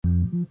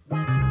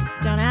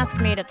ask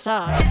me to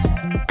talk.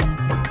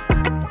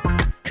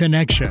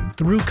 Connection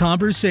through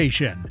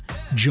conversation.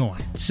 Join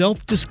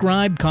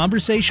self-described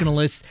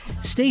conversationalist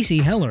Stacey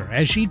Heller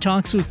as she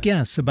talks with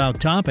guests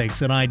about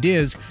topics and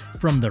ideas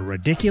from the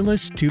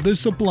ridiculous to the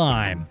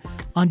sublime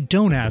on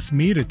Don't Ask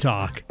Me to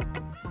Talk.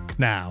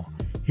 Now,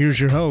 here's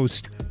your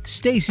host,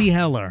 Stacey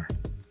Heller.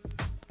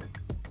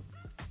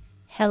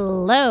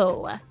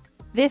 Hello.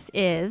 This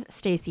is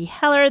Stacey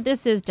Heller.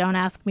 This is Don't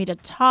Ask Me to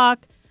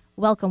Talk.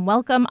 Welcome,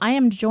 welcome. I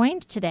am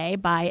joined today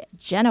by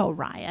Jen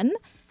O'Ryan.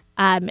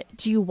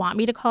 Do you want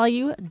me to call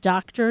you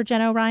Dr.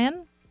 Jen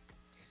O'Ryan?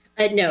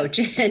 No,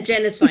 Jen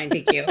is fine.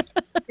 Thank you.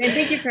 And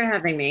thank you for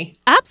having me.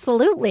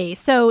 Absolutely.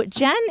 So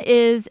Jen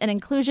is an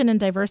inclusion and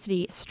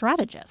diversity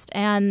strategist,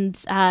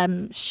 and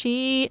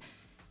she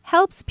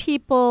helps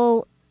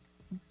people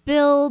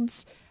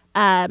build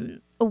a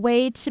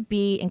way to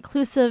be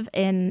inclusive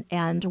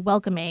and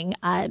welcoming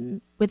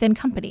within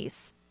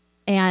companies.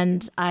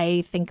 And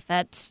I think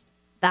that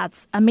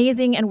that's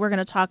amazing, and we're going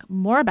to talk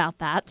more about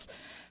that.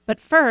 But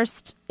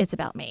first, it's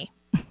about me.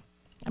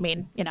 I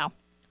mean,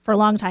 for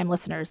longtime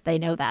listeners, they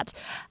know that.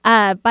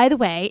 By the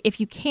way, if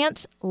you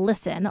can't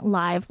listen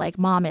live like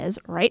Mom is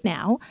right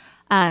now,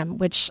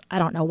 which I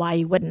don't know why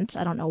you wouldn't.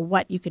 I don't know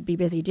what you could be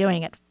busy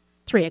doing at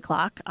 3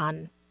 o'clock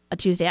on a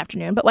Tuesday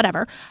afternoon, but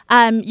whatever.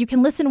 You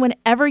can listen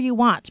whenever you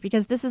want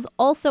because this is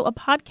also a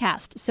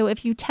podcast. So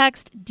if you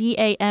text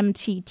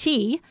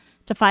DAMTT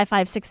to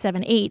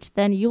 55678,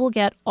 then you will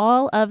get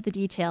all of the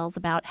details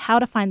about how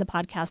to find the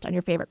podcast on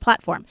your favorite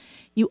platform.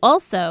 You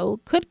also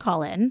could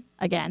call in,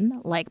 again,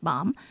 like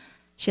Mom.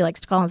 She likes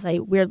to call and say,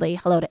 weirdly,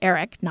 hello to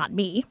Eric, not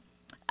me.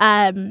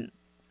 I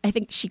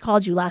think she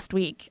called you last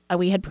week.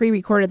 We had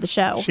pre-recorded the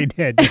show. She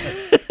did,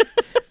 yes.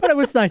 But it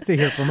was nice to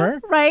hear from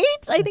her. Right?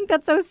 I think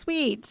that's so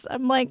sweet.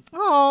 I'm like,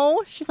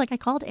 oh. She's like, I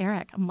called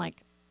Eric. I'm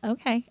like,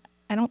 okay.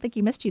 I don't think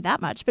he missed you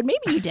that much, but maybe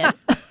you did.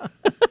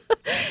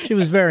 She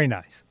was very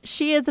nice.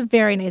 She is a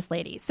very nice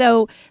lady.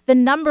 So the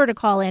number to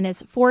call in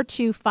is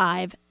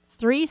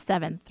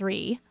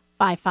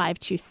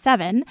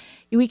 425-373-5527.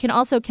 We can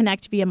also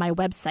connect via my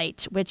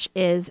website, which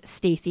is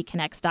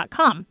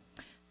staceyconnects.com.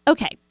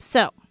 Okay,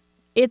 so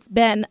it's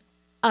been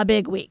a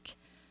big week.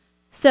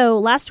 So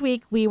last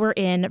week we were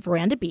in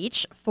Veranda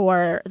Beach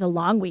for the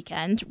long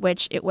weekend,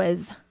 which it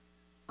was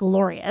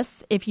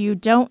glorious. If you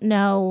don't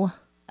know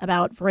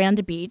about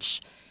Veranda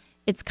Beach,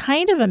 it's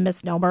kind of a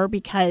misnomer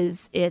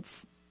because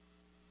it's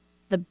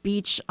the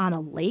beach on a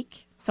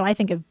lake. So I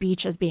think of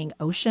beach as being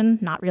ocean,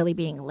 not really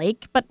being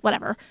lake, but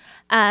whatever.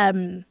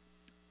 It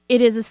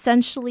is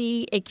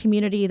essentially a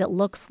community that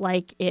looks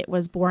like it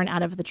was born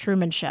out of the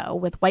Truman Show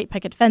with white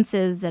picket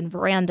fences and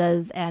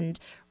verandas and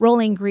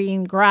rolling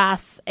green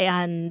grass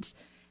and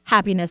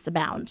happiness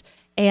abound.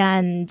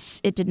 And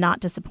it did not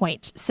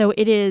disappoint. So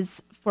it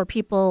is, for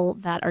people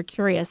that are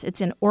curious, it's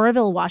in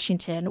Oroville,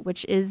 Washington,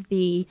 which is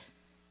the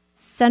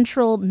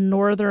central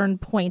northern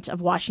point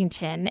of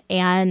Washington,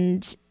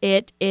 and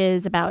it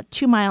is about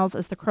 2 miles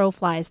as the crow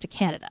flies to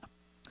Canada.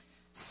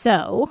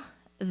 So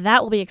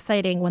that will be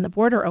exciting when the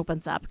border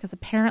opens up because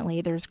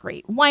apparently there's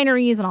great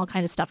wineries and all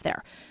kinds of stuff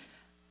there.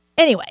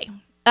 Anyway,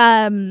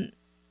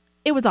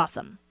 it was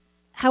awesome.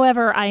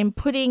 However, I am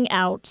putting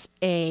out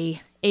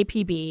a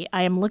APB.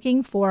 I am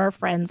looking for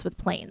friends with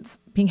planes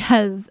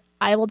because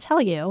I will tell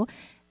you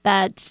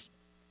that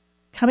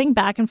coming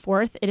back and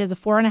forth, it is a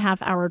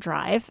 4.5-hour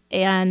drive,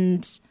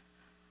 and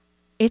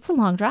it's a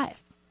long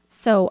drive.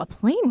 So a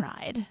plane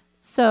ride.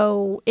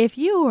 So if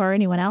you or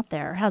anyone out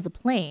there has a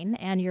plane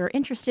and you're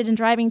interested in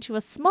driving to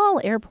a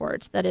small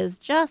airport that is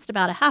just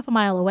about a half a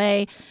mile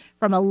away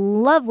from a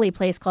lovely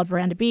place called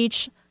Veranda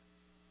Beach,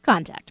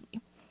 contact me.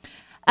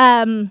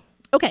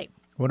 Okay.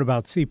 What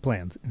about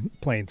seaplanes?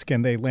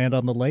 Can they land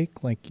on the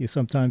lake like you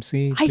sometimes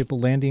see people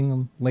landing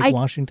on Lake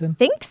Washington? I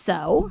think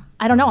so.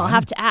 I don't know. I'll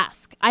have to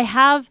ask. I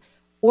have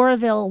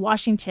Oroville,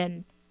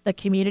 Washington, the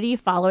community,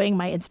 following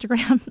my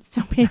Instagram.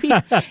 So maybe,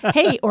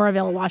 hey,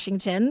 Oroville,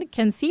 Washington,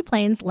 can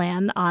seaplanes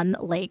land on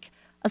Lake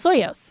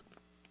Osoyoos?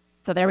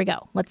 So there we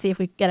go. Let's see if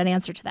we get an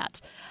answer to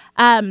that.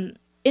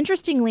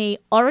 Interestingly,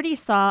 already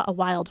saw a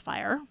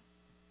wildfire.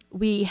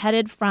 We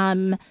headed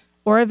from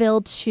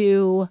Oroville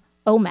to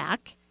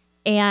Omak,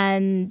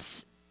 and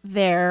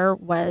there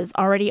was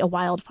already a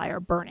wildfire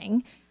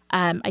burning.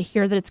 I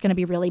hear that it's going to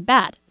be really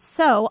bad.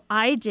 So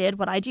I did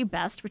what I do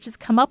best, which is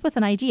come up with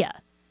an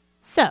idea.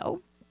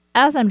 So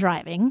as I'm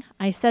driving,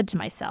 I said to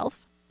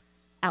myself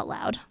out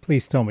loud.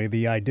 Please tell me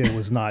the idea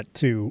was not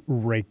to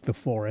rake the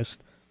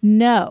forest.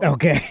 No.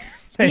 Okay.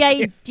 The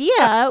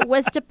idea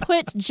was to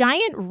put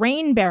giant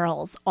rain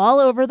barrels all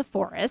over the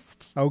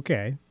forest.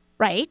 Okay.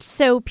 Right?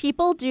 So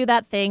people do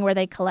that thing where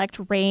they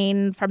collect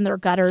rain from their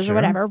gutters or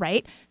whatever,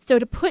 right? So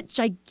to put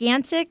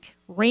gigantic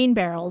rain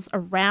barrels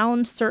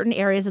around certain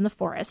areas in the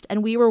forest,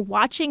 and we were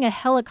watching a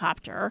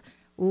helicopter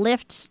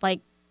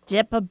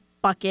dip a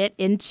bucket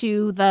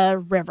into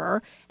the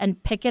river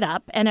and pick it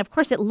up. And of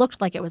course, it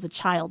looked like it was a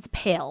child's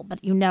pail, but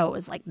it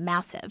was like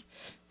massive.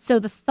 So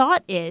the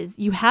thought is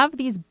you have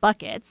these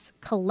buckets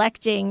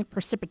collecting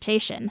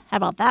precipitation. How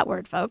about that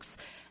word, folks?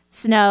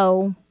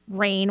 Snow,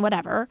 rain,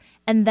 whatever.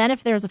 And then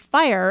if there's a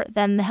fire,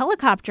 then the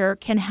helicopter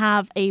can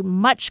have a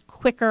much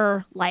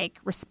quicker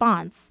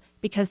response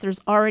because there's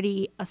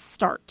already a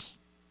start.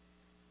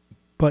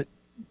 But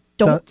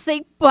don't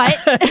say but.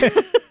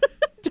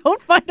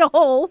 Don't find a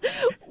hole.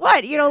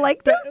 What?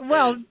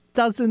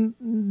 Doesn't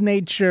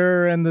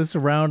nature and the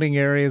surrounding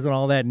areas and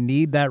all that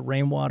need that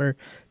rainwater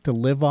to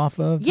live off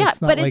of? Yeah,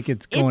 it's not like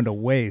it's going to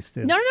waste.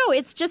 No.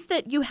 It's just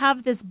that you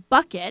have this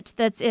bucket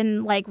that's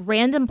in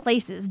random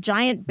places,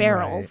 giant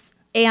barrels,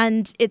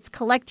 and it's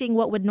collecting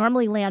what would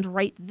normally land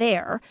right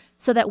there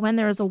so that when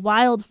there's a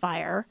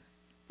wildfire,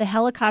 the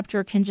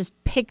helicopter can just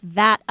pick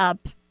that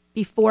up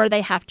before they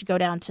have to go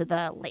down to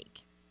the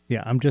lake.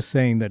 Yeah, I'm just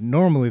saying that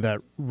normally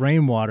that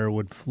rainwater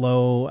would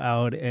flow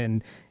out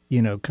and,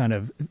 kind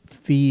of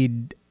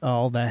feed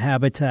all the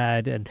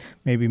habitat and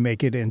maybe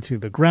make it into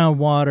the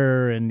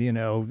groundwater and,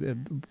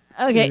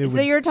 Okay,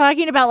 so you're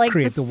talking about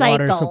create the cycle.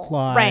 Water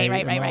supply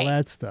right, and all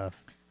that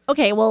stuff.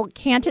 Okay, well,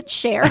 can't it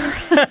share?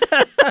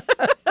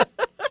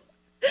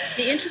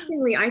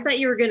 Interestingly, I thought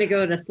you were going to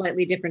go in a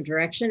slightly different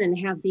direction and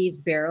have these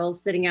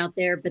barrels sitting out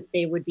there, but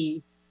they would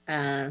be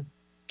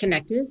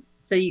connected.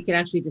 So you could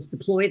actually just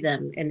deploy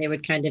them and they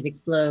would kind of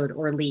explode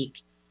or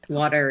leak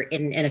water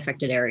in an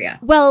affected area.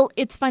 Well,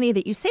 it's funny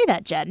that you say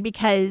that, Jen,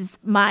 because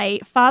my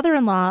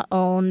father-in-law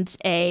owned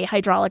a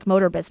hydraulic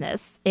motor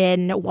business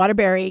in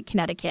Waterbury,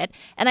 Connecticut.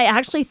 And I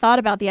actually thought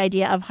about the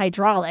idea of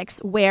hydraulics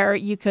where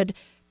you could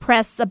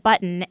press a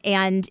button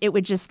and it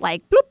would just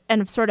bloop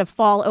and sort of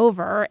fall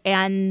over.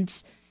 And,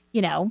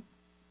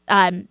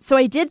 so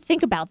I did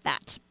think about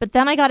that. But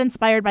then I got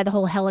inspired by the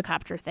whole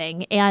helicopter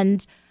thing.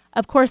 And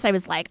of course, I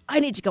was like, I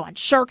need to go on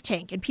Shark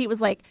Tank. And Pete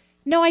was like,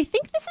 no, I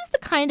think this is the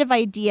kind of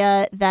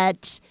idea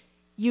that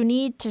you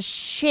need to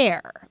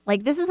share.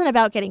 This isn't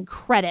about getting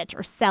credit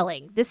or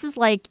selling. This is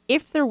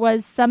if there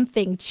was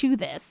something to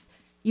this,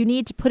 you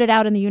need to put it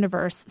out in the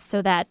universe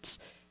so that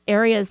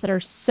areas that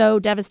are so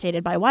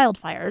devastated by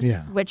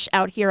wildfires, which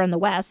out here in the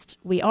West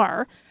we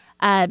are,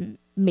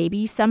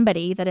 maybe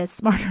somebody that is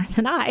smarter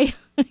than I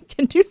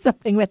can do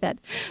something with it.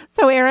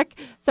 So, Eric,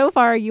 so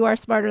far you are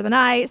smarter than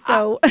I.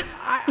 So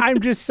I'm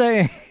just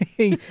saying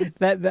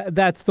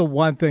that's the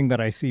one thing that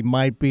I see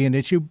might be an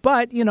issue.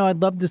 But,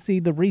 I'd love to see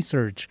the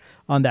research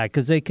on that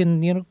because they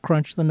can,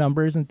 crunch the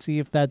numbers and see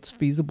if that's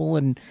feasible.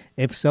 And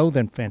if so,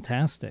 then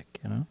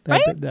fantastic.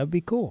 That'd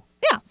be cool.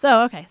 Yeah.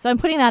 So, okay. So I'm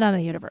putting that on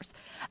the universe.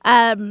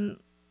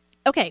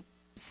 Okay.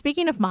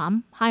 Speaking of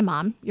Mom, hi,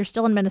 Mom. You're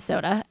still in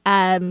Minnesota.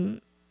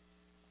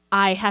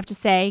 I have to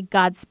say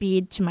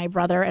Godspeed to my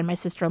brother and my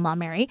sister-in-law,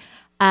 Mary.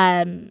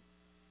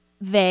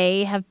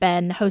 They have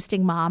been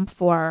hosting Mom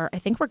for, I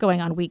think we're going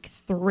on week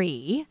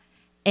 3.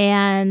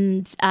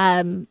 And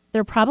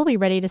they're probably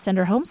ready to send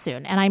her home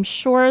soon. And I'm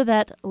sure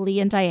that Lee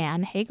and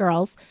Diane, hey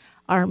girls,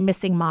 are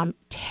missing Mom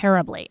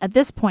terribly. At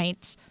this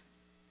point,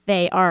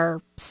 they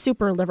are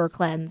super liver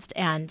cleansed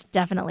and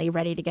definitely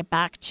ready to get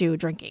back to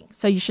drinking.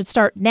 So you should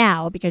start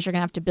now because you're going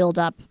to have to build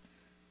up,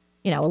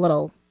 a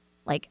little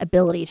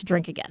ability to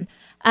drink again.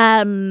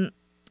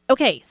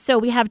 Okay, so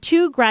we have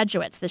 2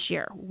 graduates this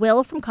year,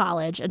 Will from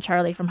college and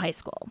Charlie from high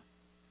school.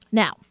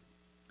 Now,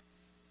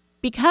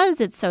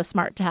 because it's so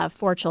smart to have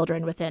 4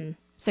 children within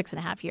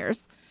 6.5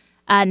 years,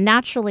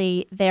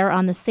 naturally they're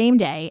on the same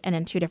day and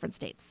in 2 different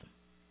states.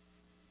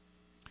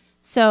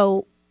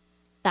 So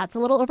that's a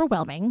little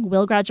overwhelming.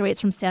 Will graduates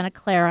from Santa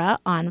Clara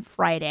on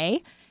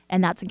Friday,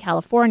 and that's in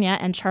California,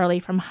 and Charlie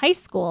from high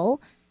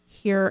school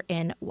here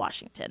in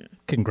Washington.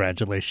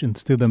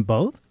 Congratulations to them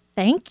both.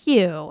 Thank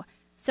you.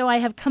 So I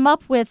have come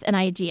up with an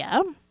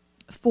idea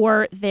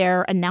for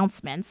their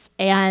announcements,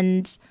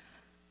 and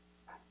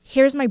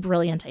here's my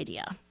brilliant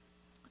idea.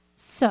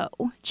 So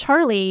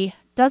Charlie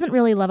doesn't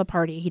really love a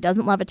party. He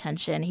doesn't love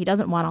attention. He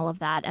doesn't want all of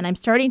that. And I'm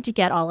starting to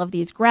get all of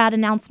these grad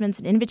announcements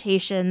and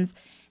invitations.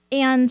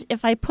 And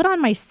if I put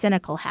on my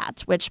cynical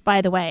hat, which,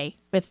 by the way,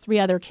 with 3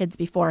 other kids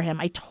before him,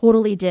 I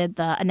totally did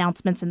the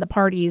announcements and the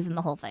parties and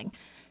the whole thing.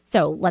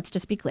 So let's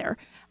just be clear.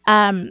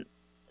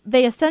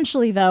 They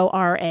essentially, though,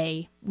 are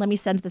let me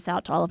send this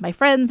out to all of my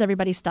friends.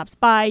 Everybody stops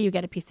by. You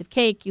get a piece of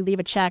cake. You leave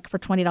a check for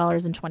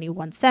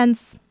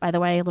 $20.21. By the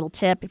way, a little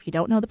tip. If you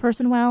don't know the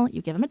person well,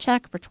 you give them a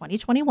check for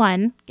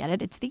 $20.21. Get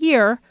it? It's the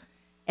year.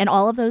 And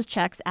all of those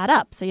checks add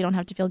up, so you don't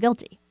have to feel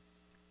guilty.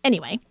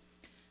 Anyway,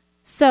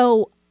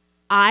 so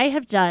I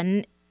have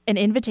done an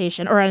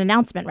invitation, or an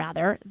announcement,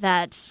 rather,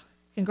 that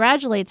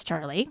congratulates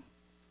Charlie,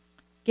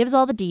 gives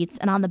all the deets,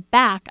 and on the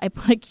back, I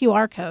put a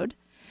QR code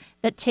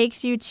that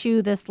takes you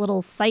to this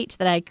little site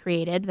that I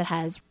created that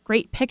has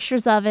great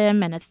pictures of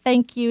him and a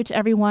thank you to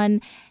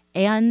everyone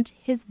and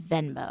his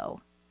Venmo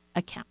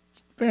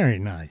account. Very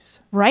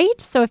nice. Right?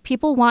 So if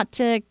people want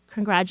to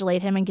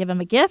congratulate him and give him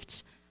a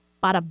gift,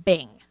 bada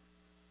bing.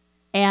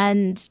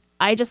 And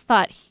I just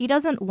thought he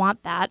doesn't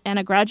want that. And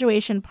a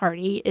graduation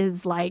party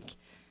is like,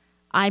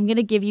 I'm going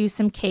to give you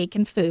some cake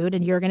and food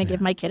and you're going to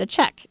give my kid a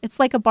check. It's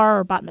like a bar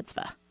or bat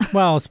mitzvah.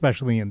 Well,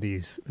 especially in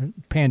these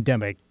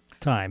pandemic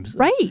times.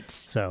 Right.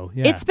 So,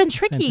 yeah. It's been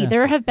tricky. Fantastic.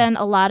 There have been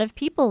a lot of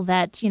people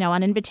that,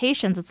 on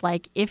invitations, it's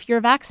like, if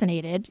you're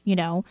vaccinated,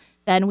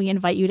 then we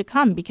invite you to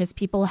come because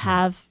people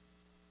have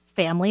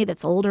family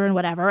that's older and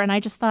whatever. And I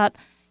just thought,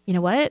 you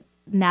know what?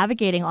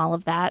 Navigating all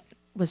of that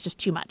was just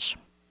too much.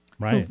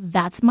 Right. So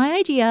that's my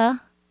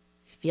idea.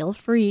 Feel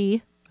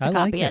free to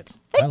copy it.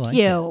 Thank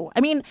you.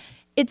 I mean,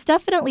 it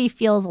definitely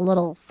feels a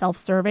little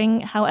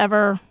self-serving.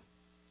 However,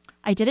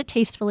 I did it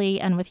tastefully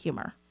and with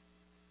humor.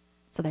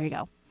 So there you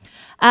go.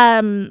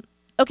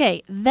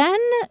 Okay, then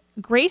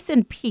Grace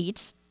and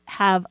Pete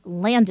have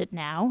landed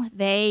now.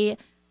 They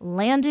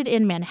landed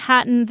in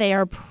Manhattan. They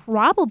are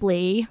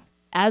probably,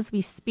 as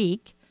we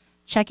speak,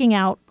 checking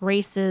out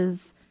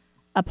Grace's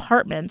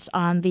apartment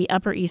on the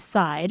Upper East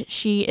Side.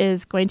 She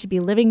is going to be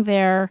living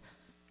there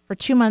for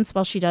 2 months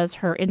while she does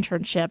her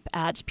internship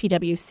at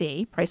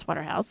PwC,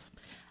 Pricewaterhouse.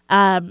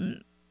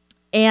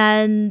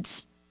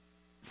 And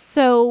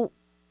so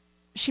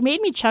she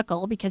made me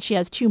chuckle because she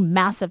has 2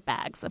 massive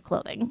bags of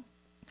clothing.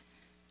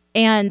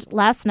 And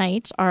last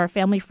night, our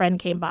family friend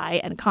came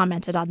by and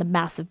commented on the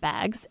massive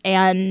bags.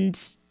 And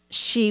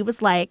she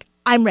was like,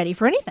 I'm ready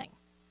for anything.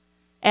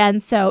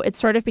 And so it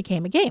sort of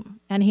became a game.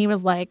 And he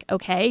was like,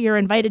 okay, you're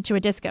invited to a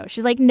disco.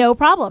 She's like, no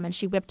problem. And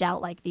she whipped out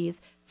like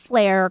these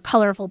flare,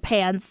 colorful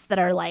pants that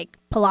are like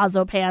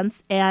palazzo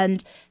pants.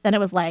 And then it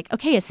was like,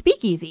 okay, a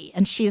speakeasy.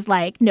 And she's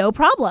like, no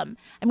problem.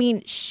 I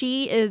mean,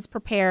 she is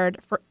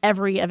prepared for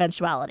every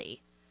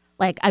eventuality.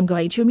 Like, I'm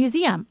going to a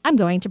museum. I'm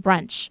going to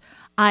brunch.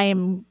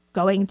 I'm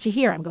going to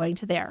here. I'm going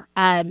to there.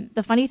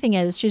 The funny thing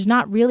is she's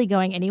not really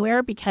going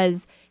anywhere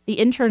because the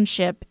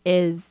internship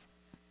is,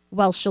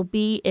 well, she'll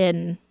be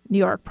in New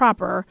York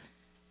proper.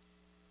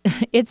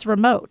 It's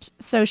remote.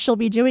 So she'll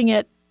be doing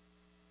it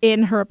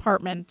in her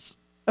apartment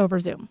over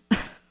Zoom.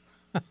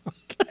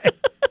 Okay.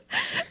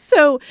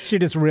 So she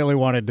just really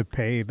wanted to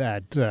pay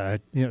that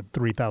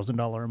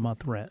 $3,000 a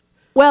month rent.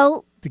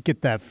 Well, to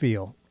get that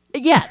feel.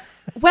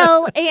 Yes.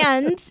 Well,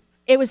 and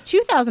it was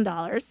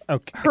 $2,000.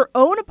 Okay. Her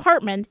own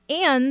apartment,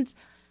 and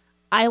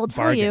I will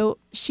tell Bargain. you,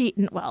 she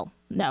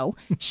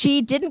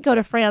didn't go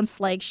to France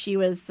like she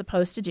was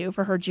supposed to do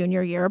for her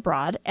junior year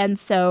abroad, and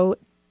so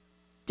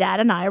Dad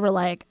and I were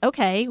like,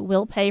 okay,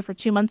 we'll pay for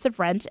 2 months of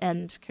rent,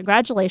 and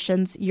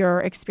congratulations, your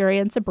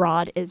experience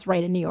abroad is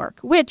right in New York,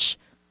 which,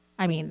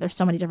 I mean, there's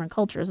so many different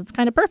cultures. It's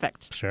kind of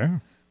perfect.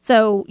 Sure.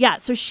 So, yeah,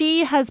 so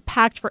she has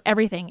packed for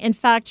everything. In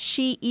fact,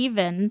 she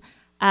even,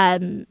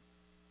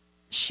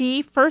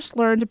 she first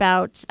learned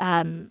about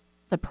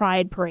the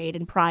Pride Parade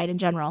and Pride in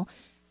general.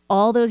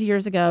 All those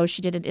years ago,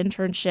 she did an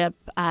internship,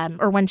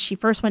 or when she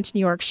first went to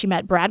New York, she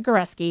met Brad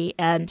Goreski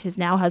and his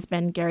now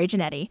husband, Gary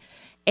Janetti.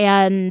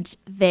 And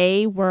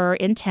they were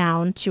in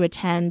town to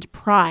attend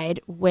Pride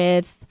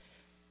with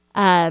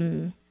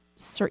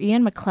Sir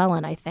Ian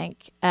McClellan, I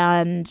think.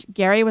 And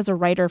Gary was a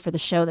writer for the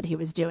show that he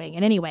was doing.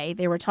 And anyway,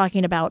 they were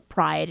talking about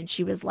Pride, and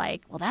she was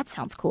like, well, that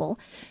sounds cool.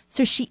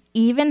 So she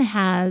even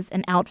has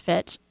an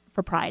outfit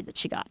for Pride that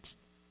she got.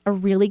 A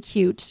really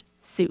cute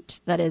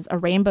suit that is a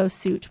rainbow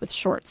suit with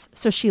shorts.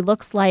 So she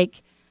looks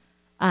like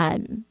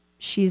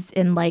she's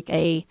in like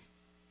a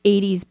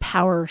 80s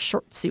power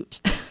short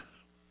suit.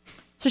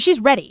 So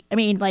she's ready. I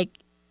mean, like,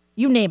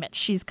 you name it,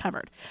 she's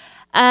covered.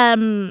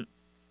 And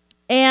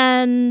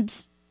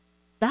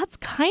that's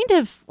kind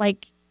of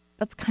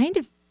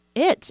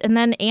it. And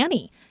then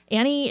Annie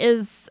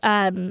is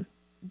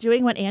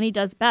doing what Annie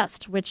does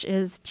best, which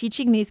is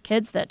teaching these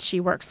kids that she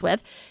works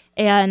with.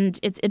 And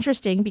it's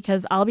interesting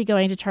because I'll be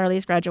going to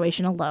Charlie's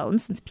graduation alone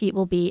since Pete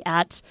will be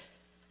at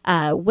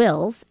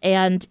Will's,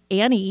 and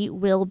Annie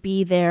will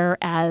be there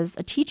as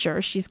a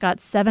teacher. She's got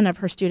 7 of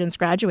her students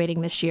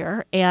graduating this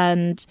year,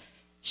 and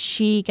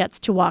she gets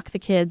to walk the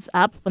kids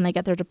up when they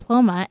get their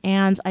diploma,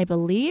 and I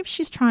believe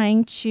she's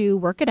trying to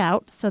work it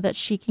out so that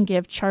she can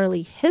give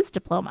Charlie his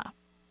diploma.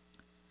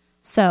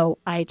 So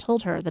I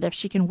told her that if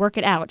she can work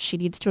it out, she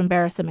needs to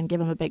embarrass him and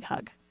give him a big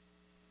hug.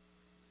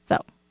 So,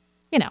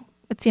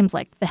 it seems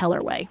like the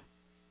Heller way.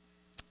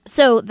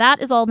 So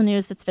that is all the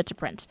news that's fit to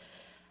print.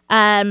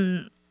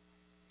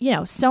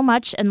 So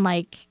much, and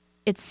like,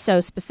 it's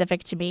so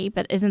specific to me,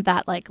 but isn't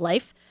that like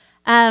life?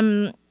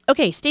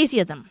 Okay,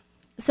 Stacyism.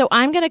 So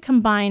I'm going to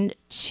combine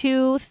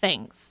 2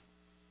 things.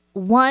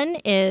 One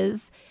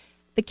is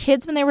the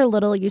kids when they were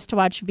little used to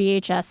watch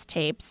VHS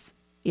tapes.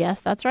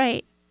 Yes, that's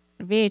right.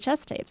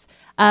 VHS tapes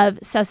of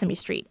Sesame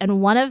Street.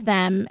 And one of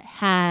them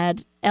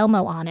had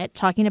Elmo on it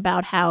talking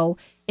about how,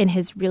 in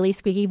his really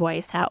squeaky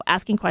voice, how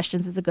asking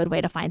questions is a good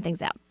way to find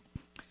things out.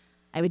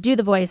 I would do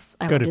the voice.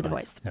 I would do the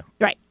voice. Yeah.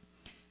 Right.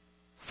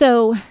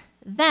 So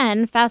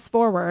then fast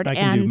forward. I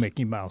can do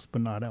Mickey Mouse,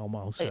 but not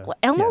Elmo. So,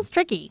 Elmo's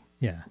tricky.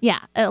 Yeah. Yeah,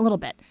 a little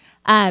bit.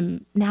 Now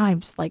I'm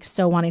just like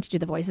so wanting to do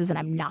the voices, and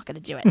I'm not going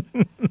to do it.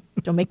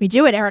 Don't make me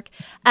do it, Eric.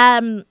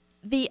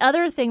 The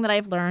other thing that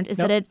I've learned is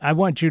that I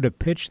want you to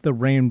pitch the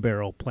rain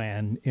barrel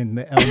plan in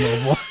the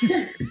Elmo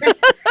voice.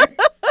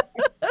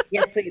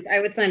 Yes, please. I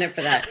would sign up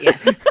for that. Yeah.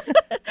 So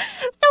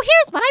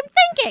here's what I'm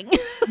thinking.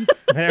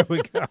 There we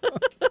go.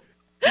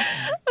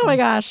 Oh my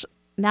gosh.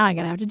 Now I'm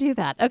going to have to do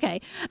that. Okay.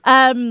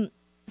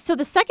 So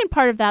the second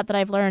part of that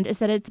I've learned is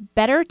that it's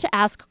better to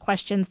ask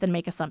questions than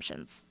make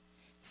assumptions.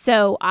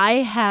 So I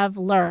have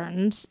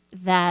learned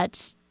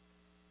that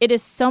it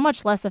is so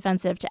much less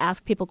offensive to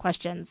ask people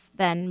questions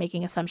than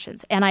making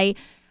assumptions. And I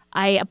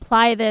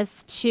apply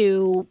this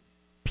to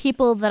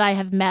people that I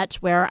have met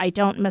where I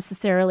don't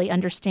necessarily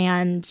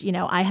understand.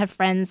 I have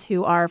friends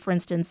who are, for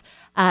instance,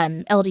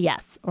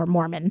 LDS or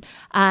Mormon,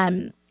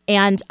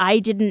 and I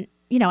didn't,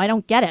 I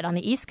don't get it. On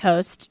the East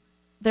Coast,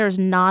 there's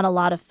not a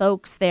lot of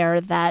folks there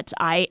that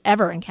I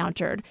ever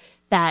encountered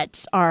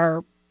that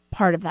are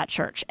part of that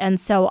church. And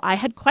so I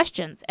had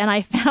questions, and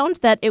I found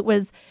that it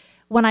was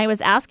when I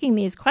was asking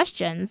these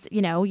questions,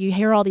 you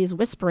hear all these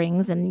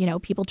whisperings and,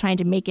 people trying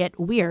to make it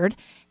weird.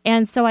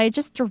 And so I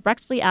just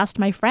directly asked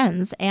my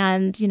friends,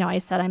 and, I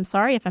said, I'm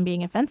sorry if I'm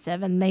being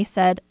offensive. And they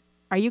said,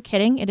 are you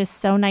kidding? It is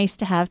so nice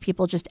to have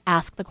people just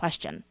ask the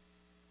question.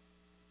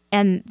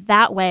 And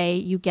that way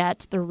you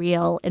get the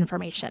real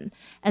information.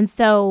 And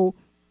so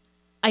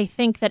I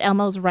think that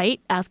Elmo's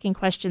right. Asking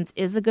questions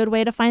is a good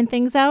way to find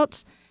things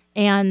out.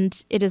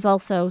 And it is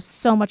also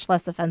so much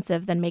less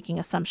offensive than making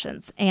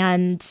assumptions.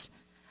 And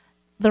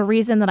the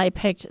reason that I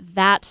picked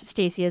that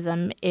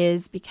Stacyism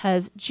is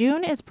because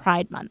June is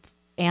Pride Month.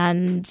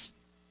 And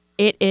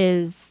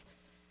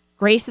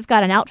Grace has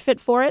got an outfit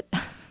for it.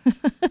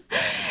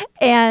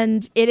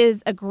 And it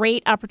is a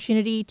great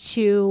opportunity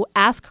to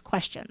ask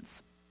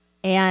questions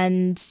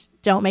and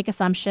don't make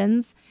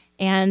assumptions,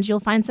 and you'll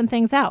find some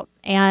things out.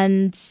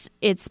 And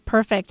it's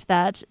perfect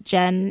that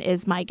Jen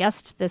is my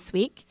guest this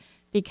week,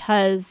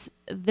 because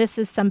this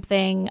is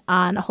something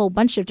on a whole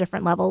bunch of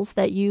different levels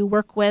that you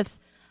work with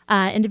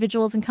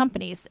individuals and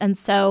companies. And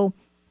so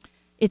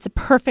it's a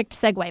perfect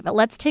segue. But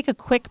let's take a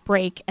quick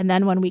break, and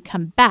then when we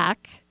come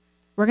back,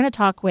 we're going to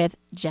talk with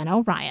Jen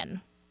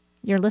O'Ryan.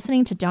 You're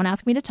listening to Don't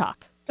Ask Me to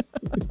Talk.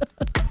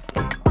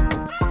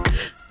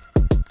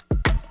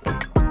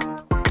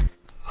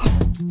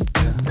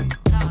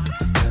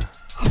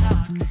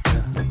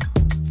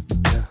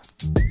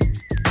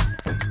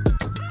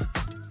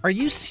 Are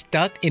you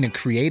stuck in a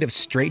creative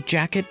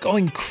straitjacket,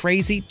 going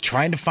crazy,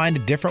 trying to find a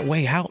different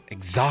way out,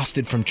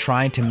 exhausted from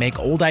trying to make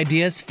old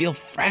ideas feel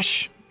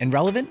fresh and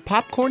relevant?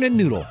 Popcorn and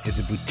Noodle is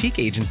a boutique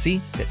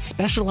agency that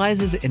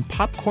specializes in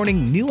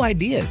popcorning new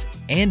ideas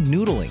and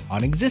noodling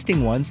on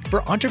existing ones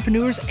for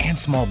entrepreneurs and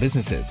small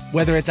businesses.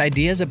 Whether it's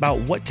ideas about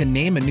what to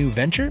name a new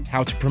venture,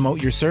 how to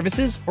promote your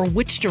services, or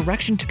which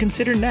direction to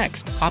consider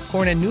next,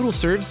 Popcorn and Noodle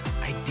serves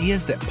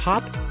ideas that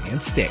pop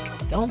and stick.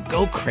 Don't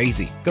go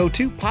crazy. Go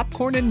to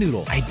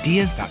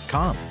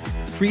popcornandnoodleideas.com.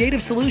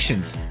 Creative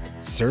solutions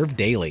served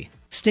daily.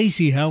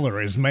 Stacy Heller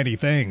is many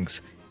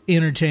things,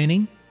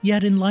 entertaining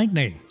yet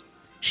enlightening.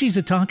 She's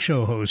a talk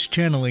show host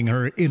channeling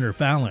her inner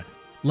Fallon.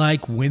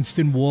 Like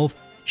Winston Wolfe,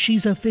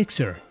 she's a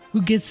fixer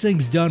who gets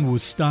things done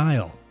with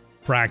style.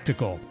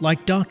 Practical,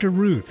 like Dr.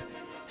 Ruth.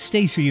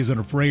 Stacy isn't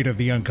afraid of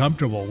the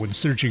uncomfortable when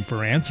searching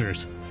for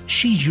answers.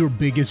 She's your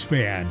biggest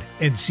fan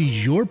and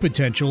sees your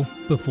potential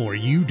before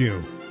you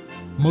do.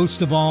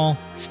 Most of all,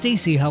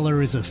 Stacy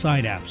Heller is a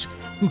synapse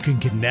who can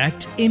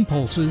connect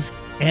impulses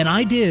and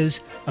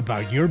ideas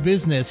about your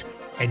business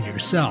and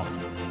yourself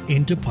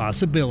into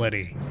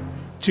possibility.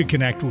 To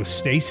connect with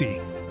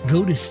Stacy,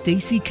 go to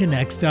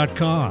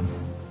stacyconnects.com.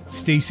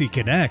 Stacy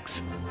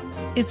Connects.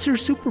 It's her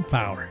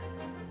superpower.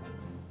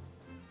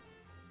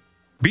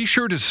 Be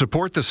sure to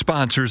support the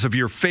sponsors of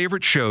your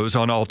favorite shows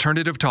on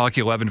Alternative Talk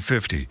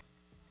 1150.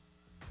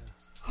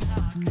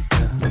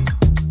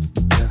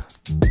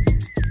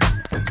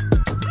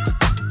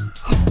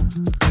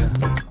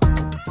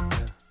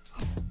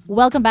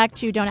 Welcome back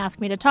to Don't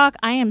Ask Me to Talk.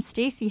 I am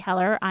Stacy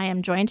Heller. I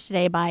am joined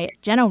today by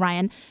Jen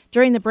O'Ryan.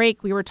 During the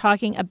break, we were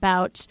talking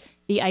about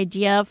the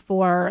idea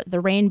for the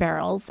rain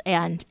barrels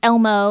and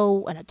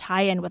Elmo and a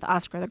tie-in with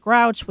Oscar the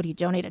Grouch. Would he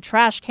donate a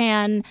trash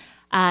can?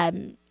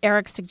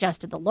 Eric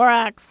suggested the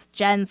Lorax.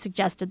 Jen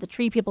suggested the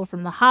tree people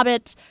from The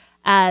Hobbit.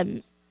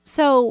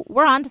 So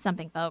we're on to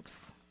something,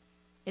 folks.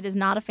 It is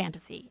not a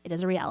fantasy. It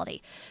is a reality.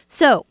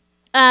 So,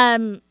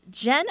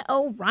 Jen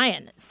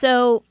O'Ryan.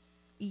 So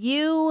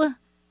you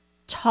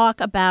talk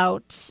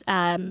about,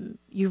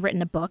 you've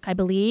written a book, I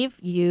believe.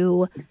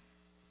 You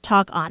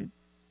talk on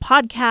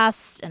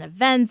podcasts and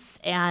events,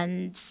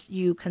 and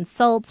you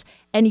consult,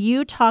 and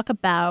you talk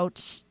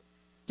about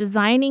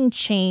designing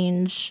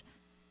change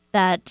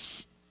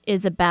that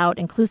is about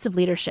inclusive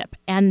leadership.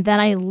 And then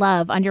I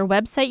love, on your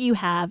website you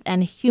have,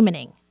 and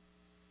humaning.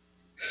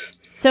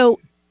 So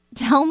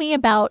tell me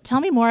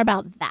more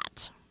about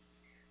that.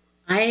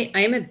 I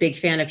am a big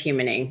fan of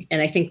humaning,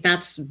 and I think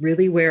that's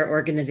really where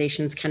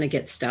organizations kind of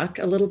get stuck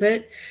a little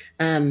bit.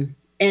 And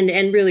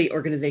really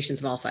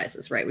organizations of all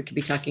sizes, right? We could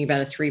be talking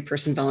about a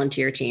 3-person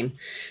volunteer team,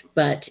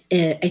 but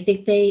I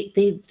think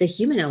the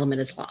human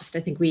element is lost. I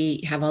think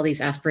we have all these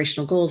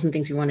aspirational goals and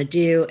things we want to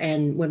do.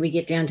 And when we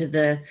get down to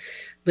the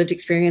lived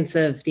experience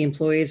of the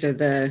employees or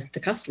the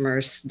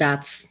customers,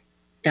 that's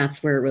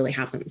where it really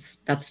happens.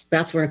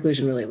 That's where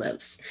inclusion really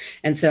lives.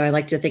 And so I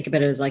like to think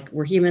about it as like,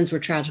 we're humans, we're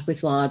tragically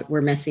flawed,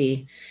 we're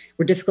messy,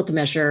 we're difficult to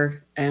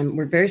measure,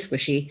 we're very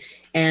squishy.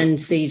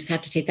 And so you just have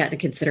to take that into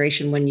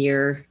consideration when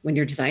you're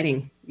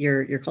designing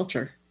your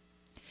culture.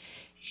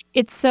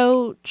 It's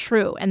so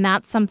true. And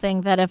that's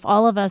something that if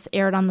all of us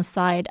erred on the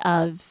side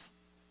of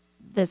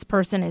this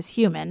person is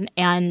human,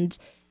 and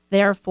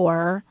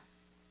therefore,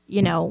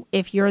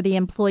 if you're the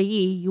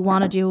employee, you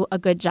want to do a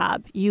good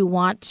job. You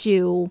want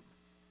to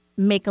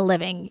make a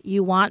living.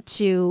 You want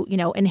to,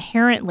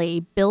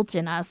 inherently built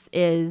in us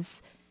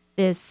is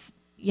this,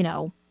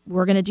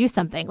 we're going to do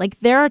something. Like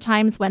there are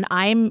times when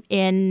I'm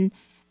in,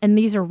 and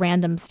these are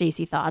random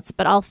Stacy thoughts,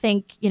 but I'll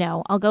think,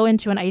 I'll go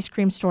into an ice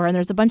cream store and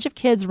there's a bunch of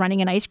kids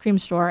running an ice cream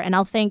store, and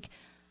I'll think,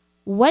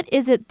 what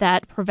is it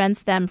that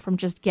prevents them from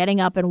just getting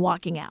up and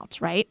walking out,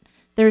 right?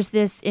 There's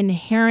this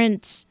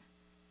inherent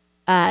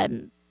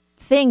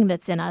thing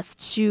that's in us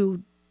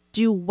to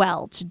do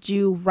well, to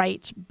do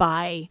right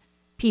by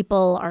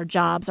people, our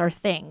jobs, our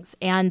things.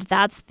 And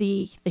that's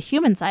the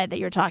human side that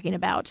you're talking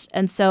about.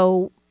 And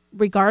so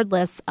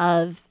regardless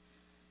of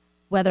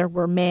whether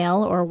we're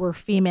male or we're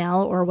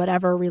female or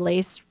whatever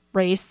race,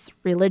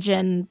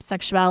 religion,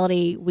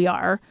 sexuality we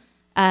are,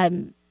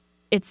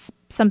 it's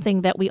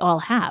something that we all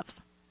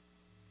have.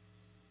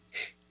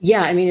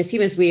 Yeah, I mean, as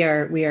humans, we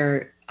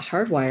are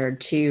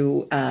hardwired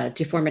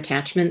to form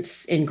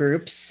attachments in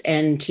groups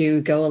and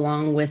to go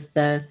along with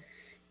the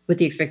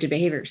expected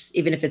behaviors,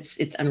 even if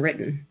it's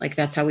unwritten. Like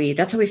that's how we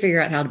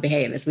figure out how to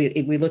behave. Is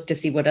we look to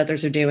see what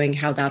others are doing,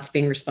 how that's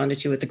being responded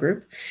to with the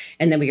group,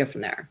 and then we go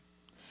from there.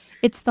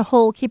 It's the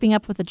whole keeping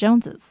up with the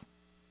Joneses.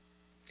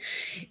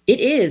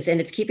 It is, and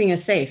it's keeping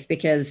us safe,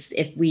 because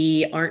if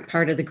we aren't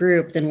part of the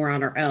group, then we're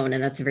on our own,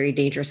 and that's a very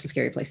dangerous and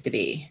scary place to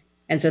be.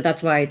 And so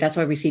that's why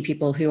we see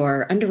people who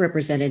are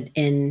underrepresented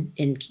in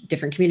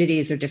different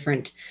communities or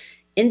different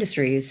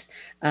industries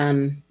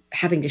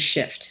having to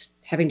shift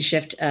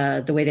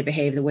the way they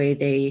behave, the way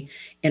they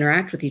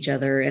interact with each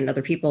other and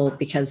other people,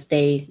 because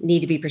they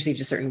need to be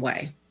perceived a certain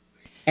way.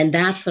 And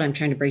that's what I'm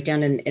trying to break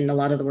down in a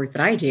lot of the work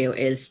that I do,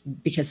 is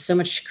because so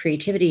much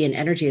creativity and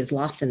energy is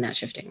lost in that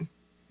shifting.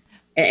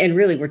 And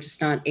really, we're just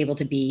not able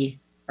to be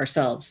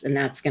ourselves. And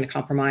that's going to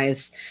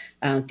compromise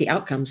the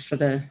outcomes for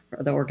the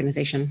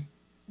organization.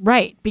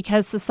 Right,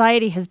 because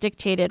society has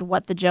dictated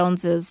what the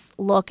Joneses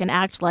look and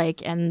act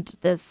like, and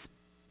this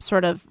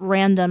sort of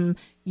random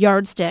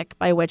yardstick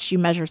by which you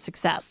measure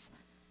success.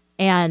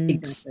 And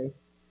exactly.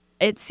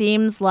 It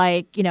seems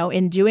like,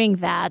 in doing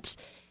that,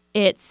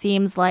 it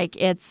seems like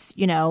it's,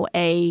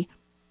 a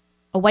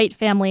white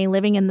family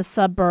living in the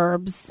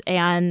suburbs,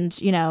 and,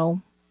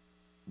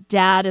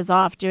 dad is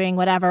off doing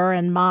whatever,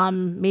 and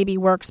mom maybe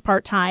works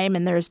part-time,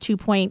 and there's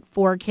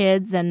 2.4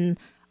 kids and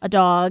a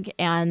dog,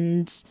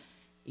 and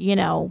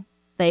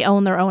they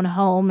own their own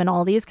home and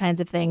all these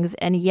kinds of things.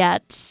 And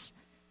yet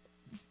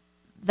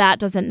that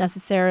doesn't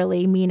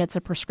necessarily mean it's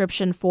a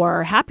prescription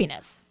for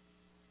happiness.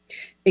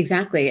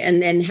 Exactly.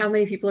 And then how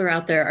many people are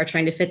out there are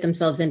trying to fit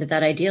themselves into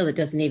that ideal that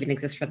doesn't even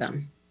exist for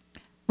them?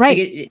 Right.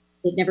 Like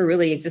it never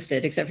really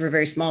existed, except for a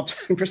very small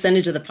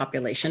percentage of the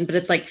population. But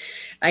it's like,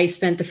 I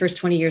spent the first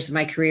 20 years of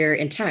my career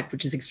in tech,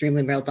 which is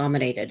extremely male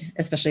dominated,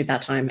 especially at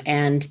that time.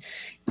 And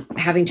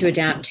having to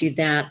adapt to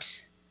that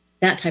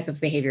type of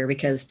behavior,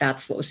 because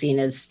that's what was seen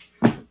as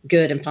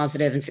good and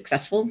positive and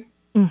successful,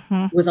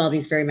 was all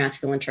these very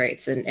masculine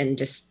traits. And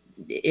just,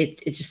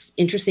 it's just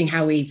interesting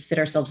how we fit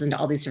ourselves into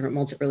all these different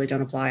molds that really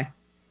don't apply.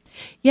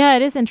 Yeah,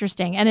 it is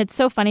interesting. And it's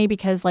so funny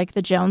because like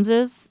the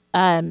Joneses,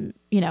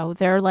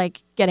 they're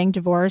like getting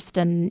divorced,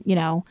 and,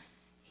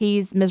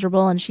 he's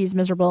miserable and she's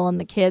miserable and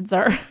the kids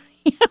are,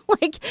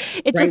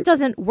 it just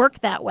doesn't work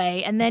that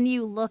way. And then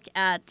you look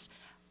at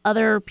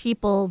other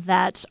people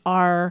that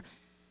are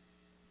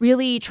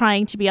really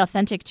trying to be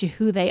authentic to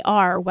who they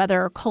are,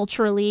 whether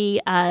culturally,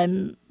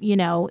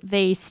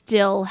 they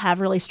still have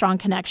really strong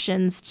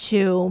connections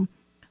to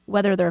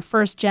whether they're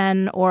first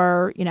gen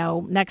or,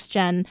 next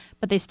gen,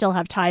 but they still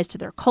have ties to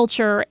their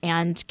culture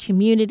and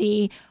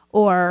community,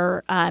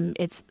 or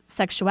it's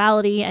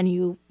sexuality, and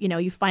you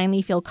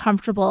finally feel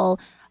comfortable,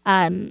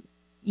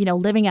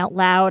 living out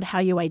loud how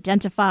you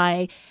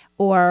identify,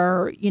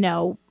 or,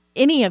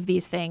 any of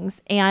these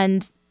things.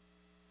 And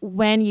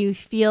when you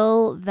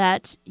feel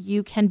that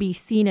you can be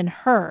seen and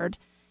heard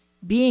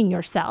being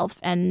yourself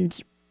and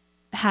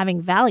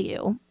having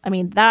value, I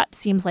mean, that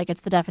seems like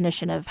it's the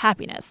definition of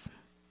happiness.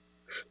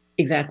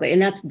 Exactly.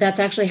 And that's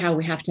actually how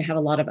we have to have a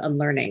lot of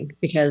unlearning,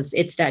 because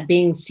it's that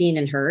being seen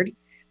and heard.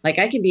 Like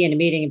I can be in a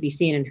meeting and be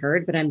seen and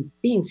heard, but I'm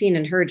being seen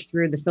and heard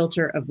through the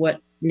filter of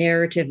what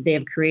narrative they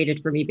have created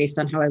for me based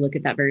on how I look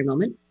at that very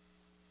moment.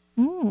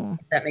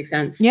 If that makes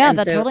sense. Yeah,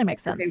 that totally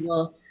makes sense. Okay,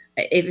 well,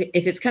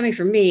 if it's coming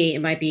from me,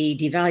 it might be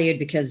devalued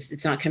because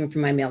it's not coming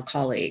from my male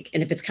colleague.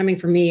 And if it's coming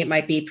from me, it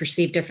might be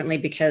perceived differently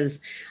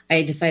because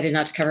I decided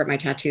not to cover up my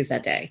tattoos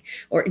that day.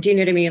 Or do you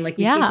know what I mean? Like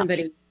we see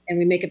somebody and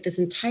we make up this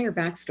entire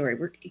backstory.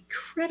 We're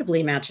incredibly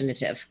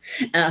imaginative,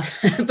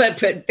 but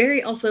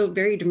very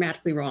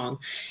dramatically wrong.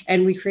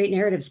 And we create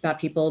narratives about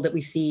people that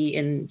we see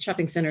in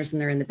shopping centers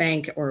and they're in the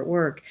bank or at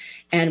work,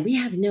 and we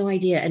have no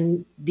idea.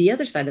 And the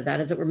other side of that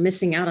is that we're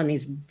missing out on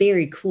these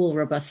very cool,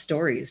 robust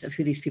stories of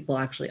who these people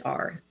actually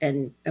are.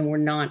 And we're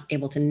not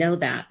able to know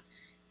that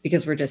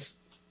because we're just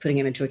putting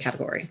them into a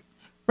category.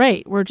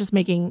 Right. We're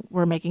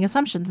making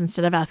assumptions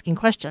instead of asking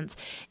questions.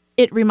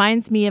 It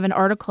reminds me of an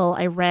article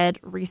I read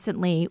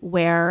recently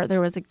where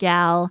there was a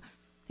gal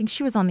think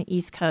she was on the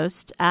East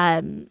Coast.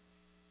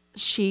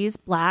 She's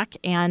Black,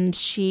 and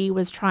she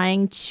was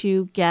trying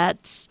to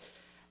get,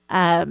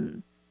 I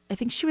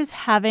think she was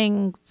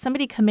having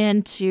somebody come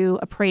in to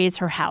appraise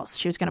her house.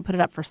 She was going to put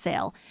it up for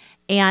sale.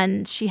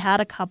 And she had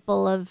a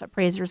couple of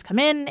appraisers come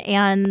in,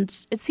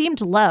 and it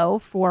seemed low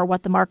for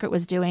what the market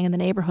was doing in the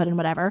neighborhood and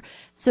whatever.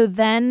 So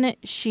then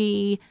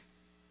she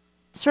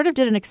sort of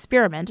did an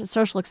experiment, a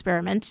social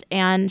experiment,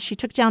 and she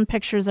took down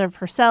pictures of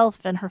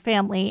herself and her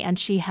family, and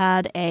she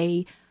had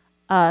a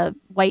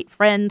white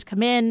friend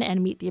come in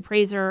and meet the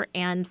appraiser,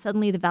 and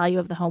suddenly the value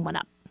of the home went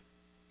up.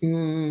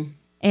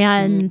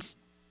 And,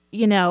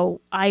 you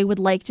know, I would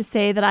like to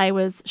say that I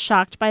was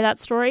shocked by that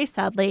story.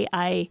 Sadly,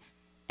 I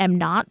am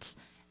not.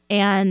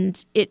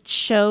 And it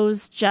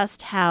shows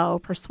just how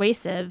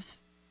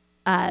persuasive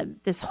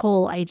this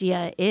whole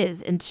idea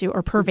is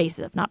or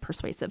pervasive, not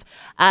persuasive,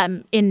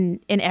 in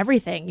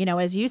everything. You know,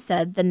 as you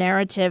said, the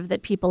narrative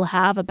that people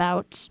have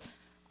about,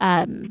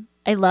 I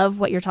love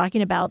what you're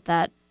talking about,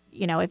 that,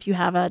 you know, if you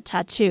have a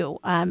tattoo,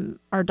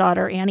 our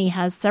daughter Annie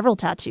has several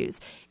tattoos.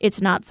 It's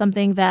not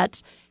something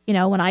that, you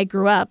know, when I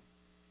grew up,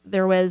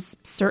 there was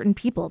certain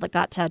people that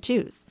got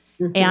tattoos.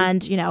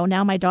 And, you know,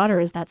 now my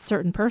daughter is that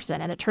certain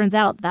person. And it turns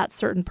out that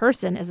certain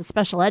person is a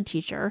special ed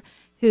teacher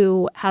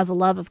who has a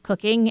love of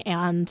cooking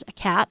and a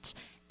cat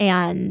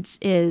and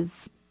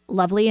is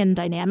lovely and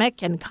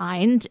dynamic and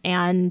kind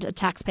and a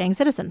tax-paying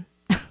citizen.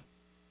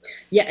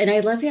 Yeah, and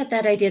I love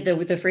that idea that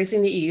with the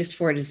phrasing that you used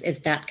for it is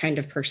that kind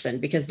of person,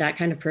 because that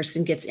kind of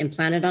person gets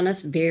implanted on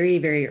us very,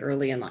 very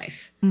early in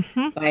life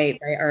by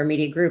our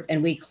immediate group.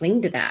 And we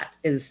cling to that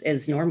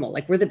as normal.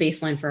 Like, we're the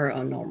baseline for our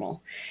own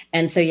normal.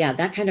 And so, yeah,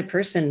 that kind of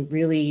person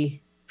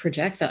really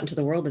projects out into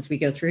the world as we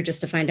go through, just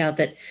to find out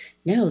that,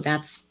 no,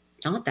 that's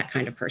not that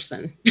kind of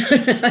person.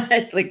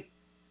 Like,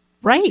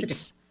 right.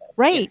 Yes.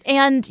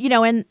 And, you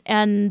know,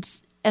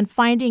 and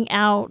finding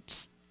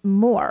out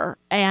more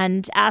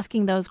and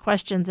asking those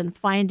questions and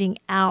finding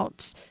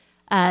out,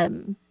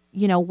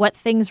 you know, what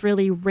things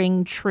really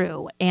ring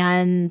true.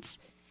 And,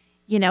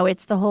 you know,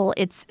 it's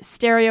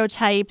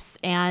stereotypes,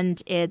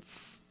 and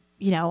it's,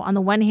 you know, on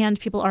the one hand,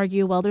 people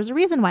argue, well, there's a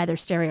reason why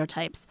there's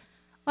stereotypes.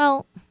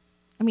 Well,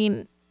 I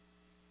mean,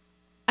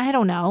 I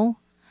don't know.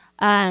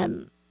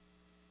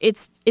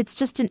 It's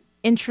just an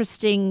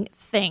interesting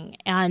thing.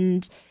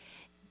 And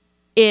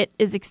it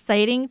is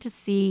exciting to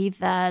see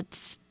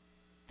that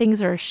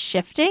things are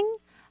shifting,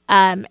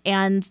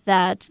 and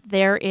that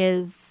there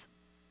is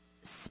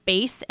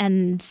space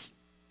and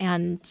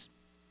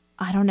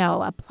I don't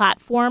know, a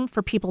platform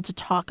for people to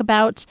talk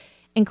about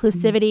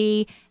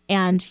inclusivity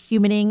and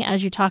humaning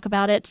as you talk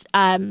about it.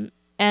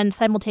 And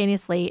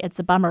simultaneously, it's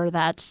a bummer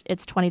that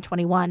it's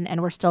 2021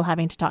 and we're still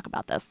having to talk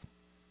about this.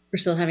 We're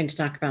still having to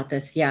talk about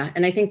this. Yeah.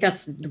 And I think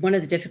that's one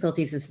of the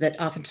difficulties, is that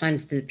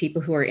oftentimes the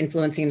people who are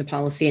influencing the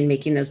policy and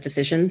making those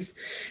decisions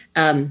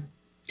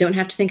don't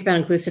have to think about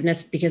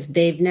inclusiveness, because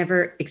they've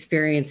never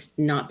experienced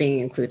not being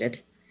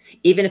included.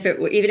 Even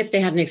if they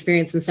had an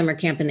experience in summer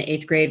camp in the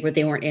 8th grade where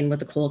they weren't in with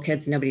the cool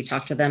kids, nobody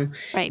talked to them,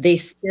 right. They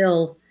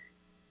still,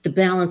 the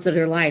balance of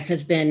their life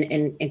has been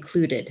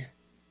included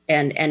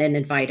and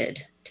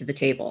invited to the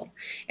table.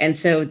 And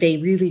so they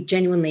really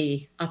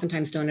genuinely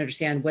oftentimes don't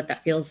understand what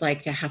that feels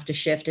like, to have to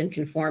shift and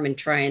conform and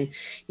try and,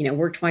 you know,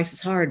 work twice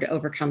as hard to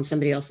overcome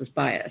somebody else's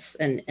bias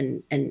and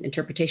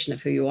interpretation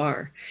of who you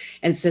are.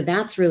 And so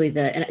that's really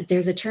and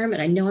there's a term,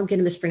 and I know I'm going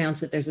to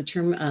mispronounce it. There's a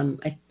term,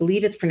 I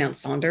believe it's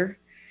pronounced Sonder.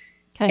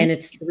 Okay. And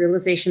it's the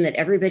realization that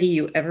everybody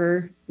you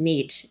ever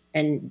meet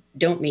and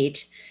don't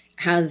meet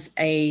has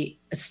a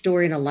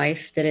story and a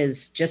life that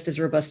is just as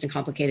robust and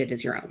complicated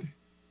as your own.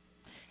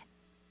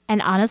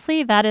 And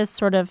honestly, that is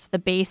sort of the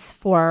base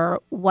for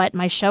what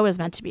my show is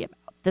meant to be about.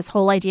 This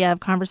whole idea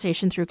of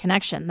conversation through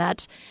connection.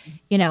 That,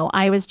 you know,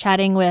 I was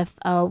chatting with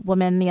a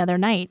woman the other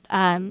night.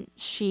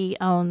 She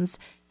owns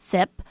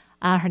SIP.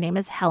 Her name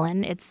is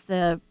Helen. It's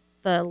the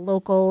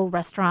local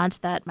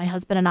restaurant that my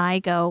husband and I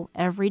go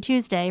every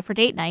Tuesday for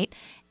date night.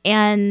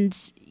 And,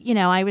 you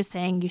know, I was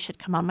saying, you should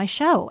come on my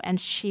show. And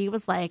she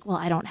was like, well,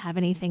 I don't have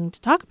anything to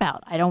talk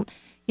about. I don't,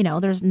 you know,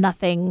 there's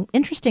nothing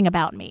interesting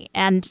about me.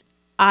 And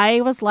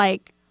I was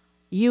like,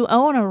 you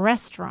own a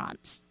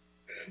restaurant,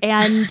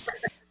 and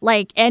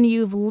and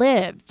you've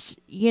lived,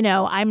 you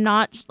know, I'm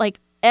not like,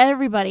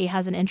 everybody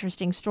has an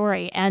interesting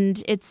story.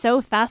 And it's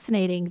so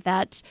fascinating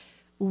that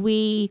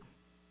we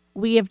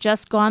have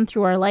just gone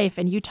through our life,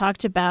 and you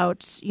talked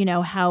about, you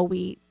know, how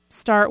we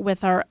start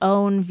with our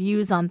own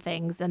views on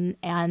things,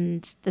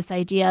 and this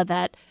idea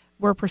that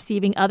we're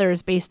perceiving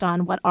others based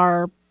on what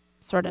our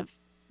sort of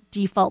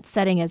default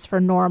setting is for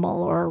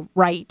normal or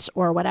right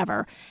or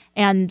whatever.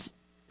 And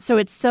so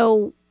it's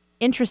so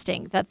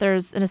interesting that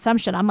there's an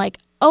assumption. I'm like,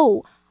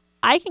 oh,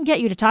 I can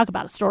get you to talk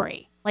about a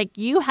story. Like,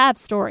 you have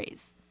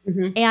stories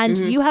and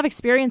you have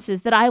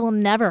experiences that I will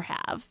never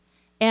have,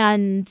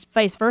 and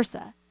vice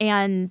versa.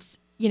 And,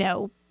 you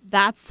know,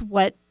 that's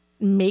what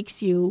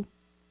makes you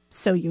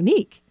so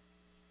unique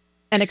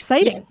and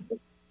exciting.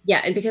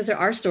 Yeah, and because there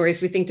are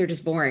stories, we think they're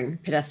just boring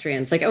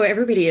pedestrians. Like, oh,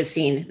 everybody has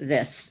seen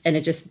this, and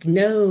it just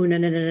no, no,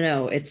 no, no, no,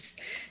 no. It's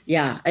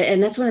yeah,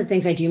 and that's one of the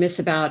things I do miss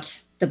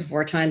about the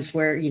before times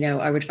where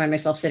I would find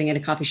myself sitting in a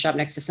coffee shop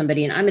next to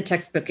somebody, and I'm a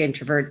textbook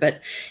introvert,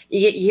 but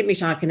you get me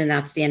talking, and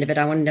that's the end of it.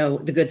 I want to know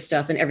the good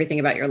stuff and everything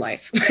about your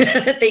life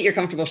that you're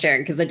comfortable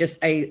sharing because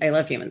I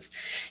love humans,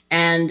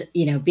 and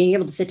being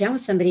able to sit down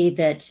with somebody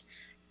but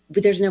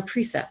there's no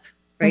precept.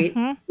 Right?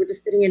 Mm-hmm. We're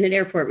just sitting in an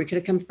airport. We could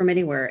have come from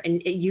anywhere.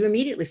 And you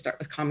immediately start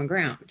with common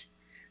ground.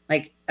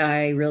 Like,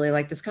 I really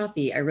like this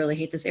coffee. I really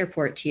hate this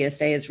airport.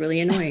 TSA is really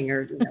annoying.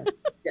 Or,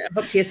 I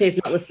hope TSA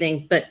is not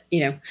listening, but,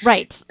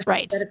 Right.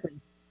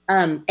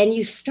 And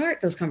you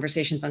start those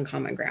conversations on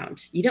common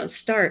ground. You don't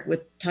start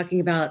with talking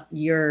about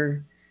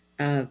your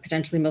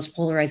potentially most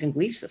polarizing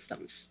belief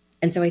systems.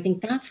 And so I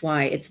think that's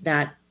why it's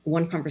that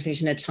one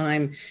conversation at a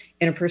time,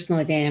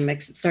 interpersonal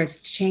dynamics, it starts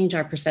to change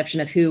our perception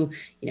of who,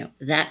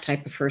 that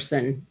type of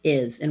person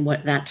is and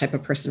what that type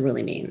of person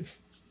really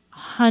means.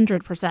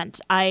 100%.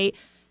 I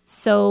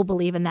so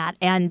believe in that.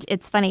 And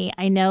it's funny.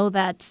 I know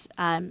that,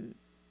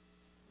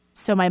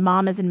 so my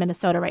mom is in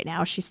Minnesota right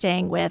now. She's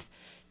staying with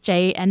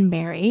Jay and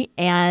Mary.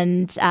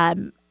 And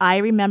I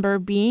remember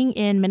being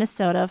in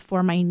Minnesota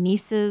for my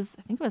niece's,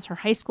 I think it was her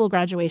high school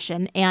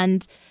graduation.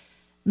 And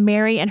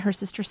Mary and her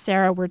sister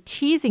Sarah were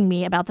teasing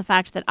me about the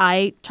fact that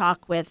I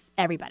talk with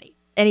anybody.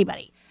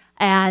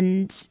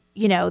 And,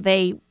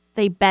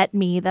 they bet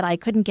me that I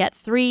couldn't get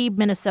 3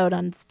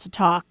 Minnesotans to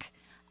talk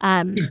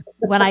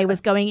when I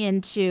was going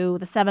into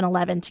the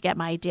 7-Eleven to get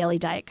my daily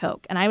Diet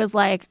Coke. And I was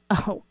like,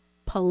 oh,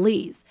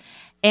 please.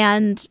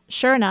 And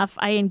sure enough,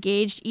 I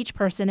engaged each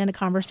person in a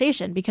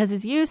conversation because,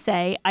 as you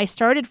say, I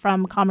started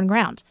from common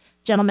ground.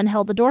 Gentleman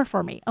held the door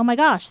for me. Oh my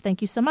gosh,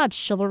 thank you so much.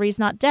 Chivalry's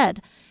not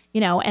dead.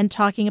 And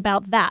talking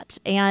about that.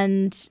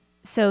 And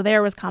so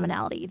there was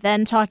commonality.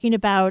 Then talking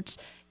about,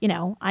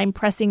 I'm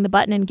pressing the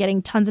button and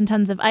getting tons and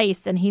tons of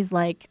ice. And he's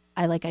like,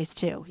 I like ice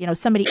too.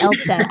 Somebody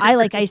else said, I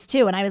like ice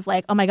too. And I was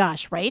like, oh my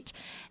gosh, right?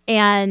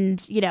 And,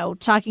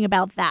 talking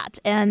about that.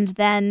 And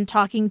then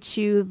talking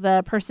to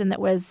the person that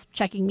was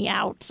checking me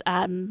out,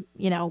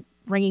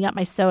 ringing up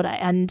my soda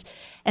and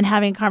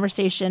having a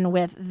conversation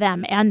with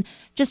them and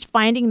just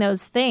finding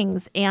those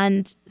things.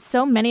 And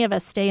so many of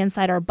us stay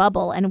inside our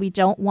bubble and we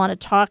don't want to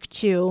talk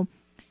to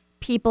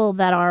people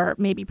that are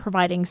maybe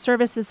providing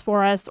services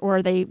for us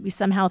or we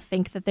somehow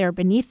think that they're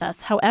beneath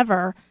us.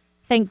 However,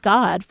 thank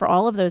God for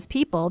all of those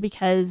people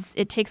because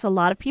it takes a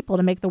lot of people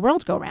to make the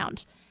world go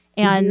round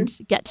and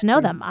get to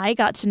know them. I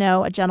got to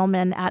know a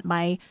gentleman at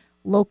my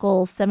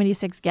local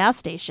 76 gas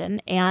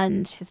station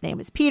and his name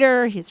was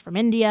Peter. He's from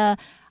India.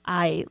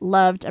 I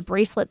loved a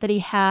bracelet that he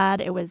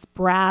had. It was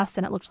brass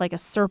and it looked like a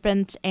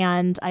serpent.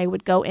 And I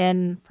would go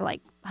in for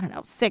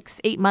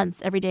 6-8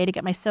 months every day to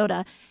get my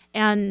soda.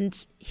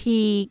 And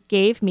he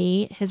gave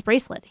me his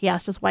bracelet. He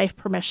asked his wife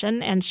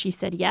permission and she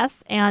said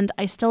yes. And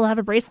I still have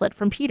a bracelet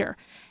from Peter.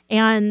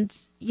 And,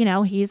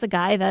 he's a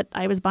guy that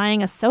I was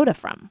buying a soda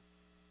from.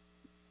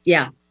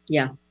 Yeah.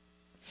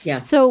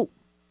 So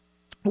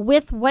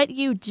with what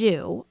you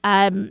do,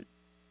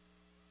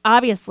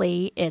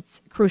 obviously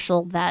it's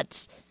crucial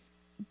that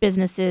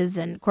businesses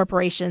and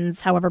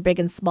corporations, however big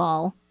and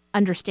small,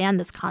 understand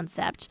this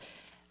concept.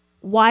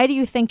 Why do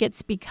you think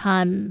it's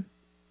become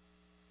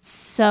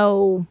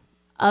so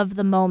of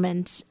the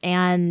moment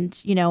and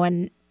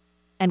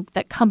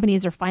that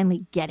companies are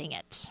finally getting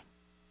it?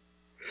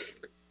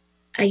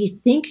 I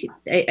think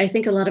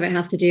a lot of it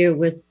has to do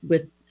with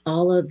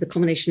all of the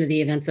culmination of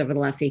the events over the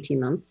last 18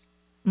 months,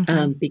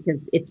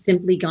 because it's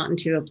simply gotten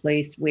to a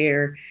place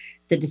where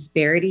the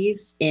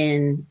disparities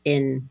in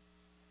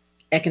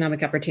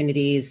economic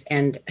opportunities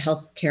and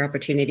healthcare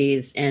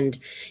opportunities and,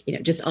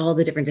 just all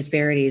the different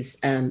disparities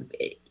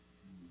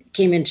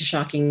came into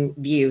shocking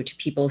view to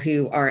people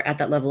who are at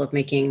that level of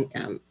making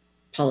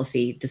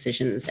policy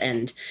decisions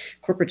and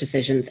corporate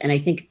decisions. And I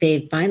think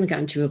they've finally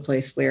gotten to a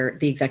place where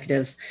the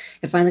executives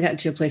have finally gotten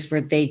to a place where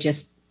they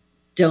just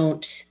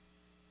don't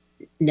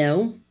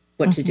know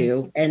what to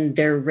do. And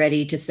they're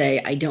ready to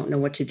say, I don't know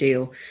what to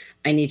do.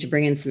 I need to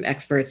bring in some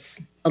experts,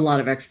 a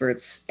lot of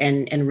experts,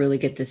 and really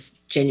get this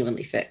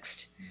genuinely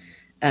fixed.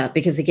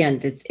 Because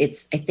again, I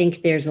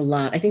think there's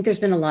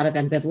been a lot of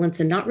ambivalence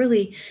and not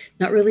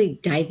really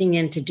diving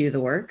in to do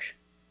the work.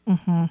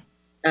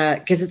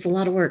 Because it's a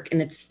lot of work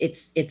and it's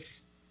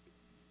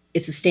a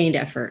sustained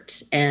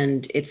effort,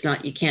 and it's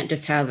not, you can't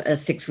just have a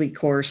 6-week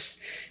course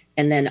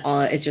and then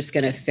it's just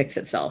going to fix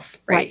itself,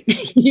 right?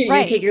 You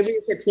take your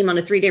leadership team on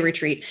a 3-day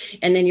retreat,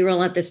 and then you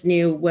roll out this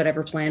new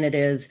whatever plan it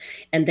is,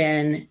 and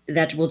then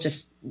that will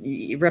just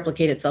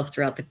replicate itself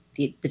throughout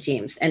the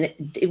teams. And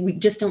we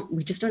just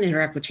don't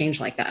interact with change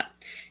like that.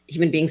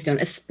 Human beings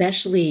don't,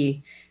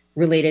 especially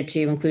related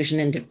to inclusion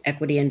and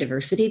equity and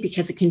diversity,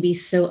 because it can be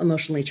so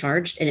emotionally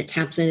charged and it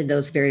taps into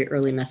those very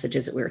early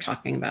messages that we were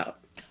talking about.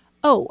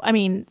 Oh, I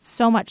mean,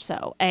 so much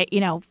so.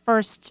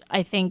 First,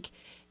 I think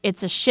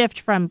it's a shift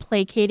from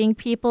placating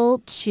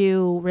people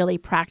to really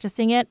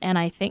practicing it. And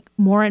I think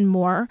more and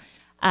more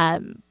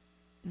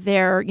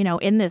they're,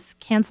 in this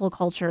cancel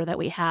culture that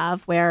we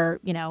have where,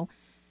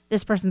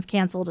 this person's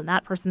canceled and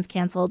that person's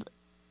canceled.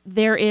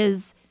 There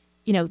is,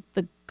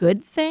 the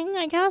good thing,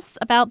 I guess,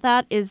 about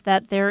that is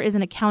that there is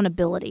an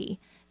accountability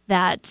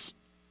that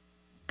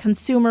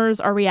consumers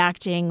are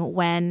reacting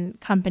when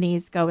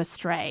companies go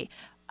astray.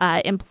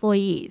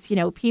 Employees,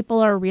 people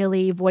are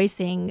really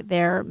voicing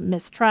their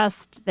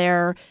mistrust,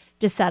 their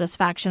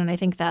dissatisfaction, and I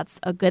think that's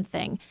a good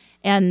thing.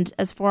 And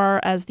as far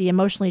as the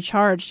emotionally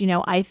charged,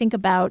 I think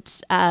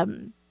about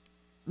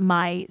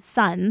my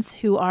sons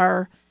who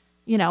are,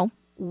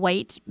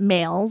 white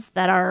males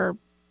that are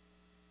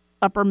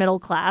upper middle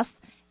class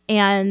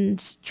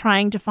and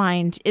trying to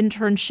find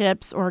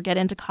internships or get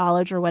into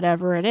college or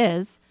whatever it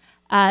is.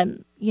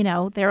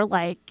 They're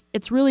like,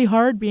 it's really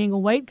hard being a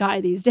white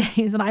guy these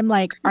days. And I'm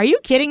like, are you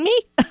kidding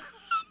me?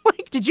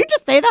 Like, did you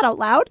just say that out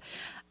loud?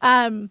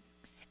 So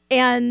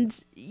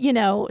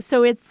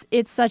it's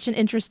such an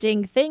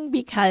interesting thing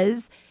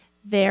because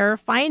they're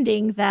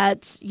finding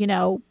that,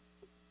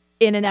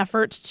 in an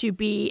effort to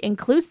be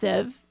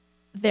inclusive,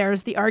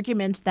 there's the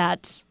argument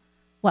that,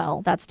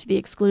 well, that's to the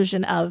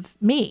exclusion of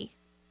me.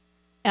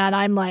 And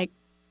I'm like,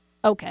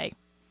 okay.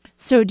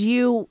 So do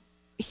you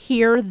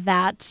hear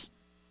that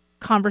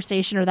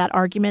conversation or that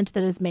argument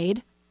that is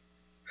made?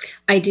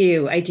 I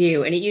do.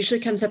 And it usually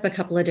comes up a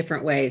couple of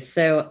different ways.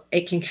 So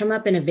it can come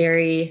up in a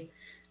very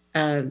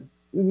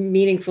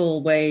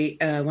meaningful way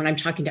when I'm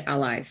talking to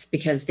allies,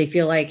 because they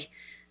feel like,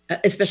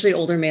 especially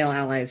older male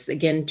allies,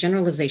 again,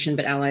 generalization,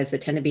 but allies that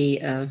tend to be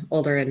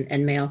older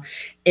and male,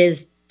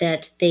 is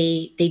that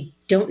they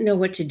don't know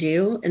what to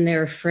do and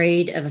they're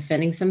afraid of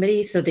offending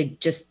somebody. So they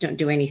just don't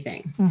do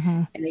anything.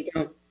 Mm-hmm. And they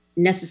don't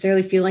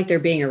necessarily feel like they're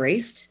being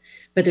erased,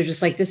 but they're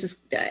just like,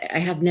 I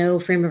have no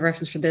frame of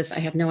reference for this. I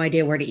have no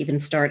idea where to even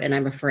start. And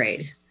I'm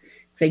afraid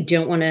because I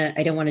don't want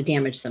to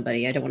damage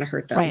somebody. I don't want to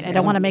hurt them. Right. I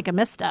don't want to make a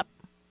misstep.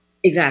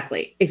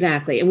 Exactly.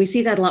 And we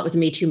see that a lot with the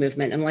Me Too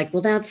movement. I'm like,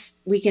 well,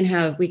 we can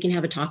have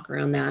a talk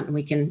around that. And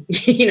we can,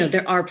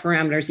 there are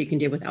parameters you can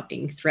do without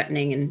being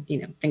threatening and,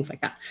 things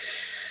like that.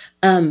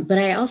 But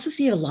I also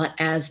see it a lot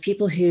as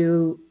people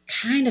who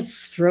kind of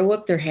throw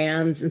up their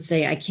hands and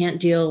say, I can't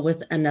deal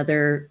with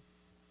another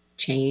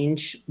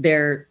change.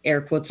 Their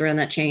air quotes around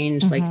that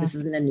change. Mm-hmm. Like, this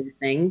isn't a new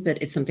thing,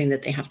 but it's something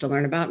that they have to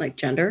learn about, like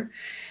gender.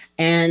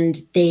 And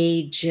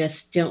they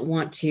just don't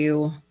want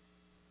to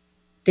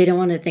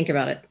think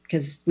about it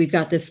because we've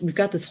got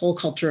this whole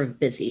culture of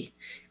busy,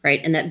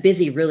 right? And that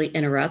busy really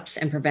interrupts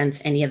and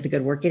prevents any of the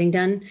good work getting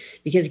done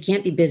because you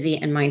can't be busy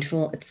and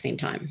mindful at the same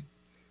time.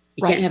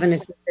 You can't have an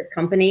inclusive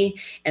company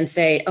and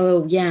say,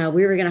 oh yeah,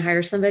 we were going to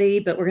hire somebody,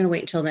 but we're going to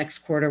wait until next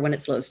quarter when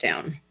it slows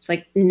down. It's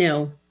like,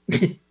 no,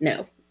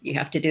 no, you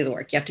have to do the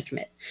work. You have to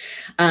commit.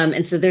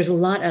 And so there's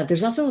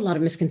also a lot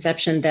of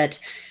misconception that,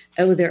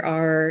 there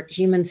are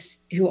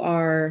humans who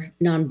are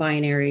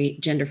non-binary,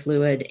 gender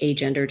fluid,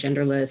 agender,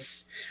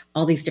 genderless,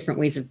 all these different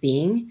ways of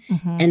being.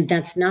 Mm-hmm. And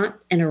that's not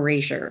an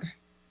erasure.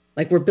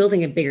 Like, we're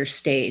building a bigger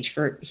stage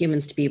for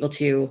humans to be able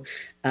to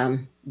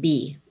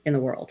be in the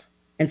world.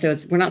 And so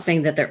we're not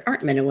saying that there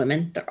aren't men and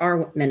women. There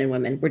are men and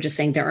women. We're just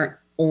saying there aren't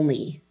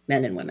only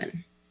men and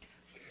women.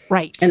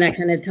 Right. And that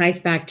kind of ties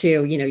back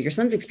to, your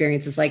son's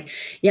experience is like,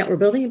 yeah, we're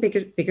building a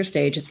bigger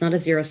stage. It's not a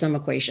zero-sum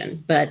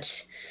equation,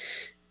 but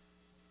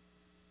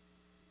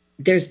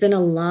there's been a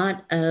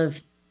lot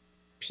of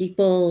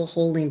people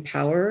holding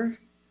power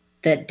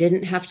that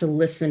didn't have to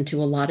listen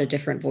to a lot of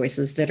different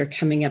voices that are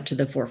coming up to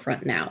the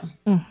forefront now.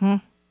 Mm-hmm.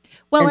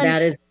 Well, and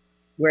that is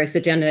where I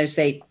sit down and I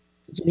say,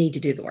 you need to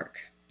do the work.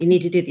 You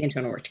need to do the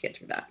internal work to get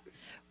through that.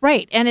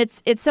 Right. And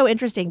it's so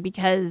interesting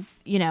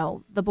because,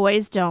 the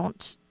boys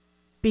don't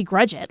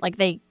begrudge it. Like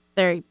they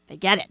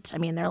get it. I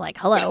mean, they're like,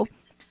 hello.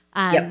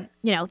 Yep.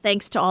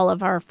 Thanks to all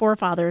of our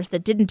forefathers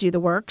that didn't do the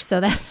work so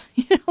that,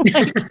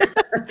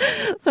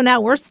 so now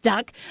we're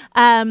stuck.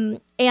 And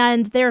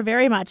they're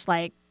very much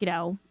like,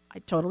 I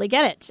totally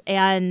get it.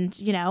 And,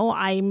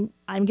 I'm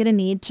going to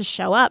need to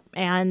show up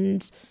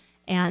and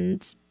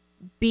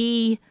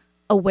be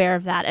aware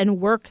of that and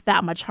work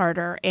that much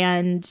harder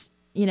and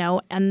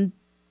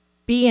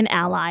be an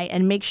ally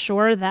and make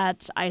sure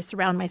that I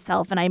surround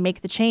myself and I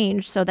make the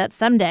change so that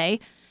someday,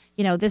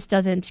 this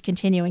doesn't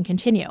continue.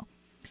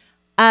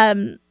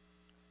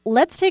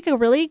 Let's take a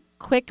really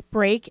quick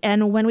break.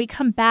 And when we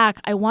come back,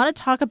 I want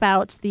to talk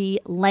about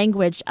the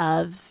language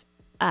of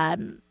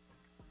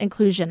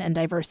inclusion and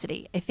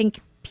diversity. I think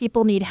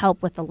people need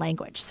help with the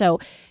language. So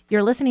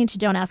you're listening to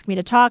Don't Ask Me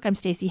to Talk. I'm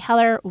Stacey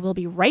Heller. We'll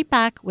be right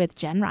back with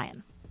Jen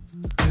Ryan.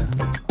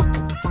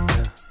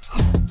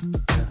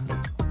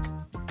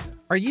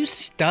 Are you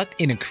stuck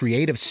in a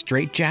creative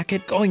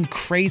straitjacket, going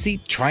crazy,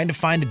 trying to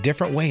find a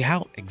different way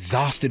out,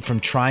 exhausted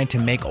from trying to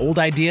make old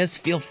ideas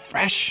feel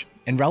fresh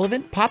and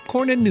relevant?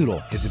 Popcorn and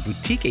Noodle is a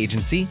boutique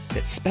agency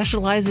that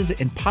specializes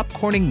in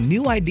popcorning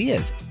new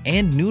ideas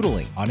and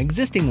noodling on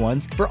existing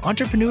ones for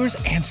entrepreneurs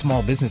and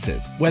small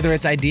businesses. Whether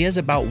it's ideas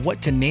about what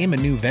to name a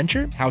new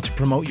venture, how to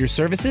promote your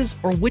services,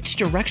 or which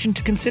direction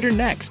to consider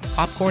next,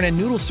 Popcorn and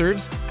Noodle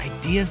serves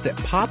ideas that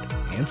pop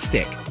and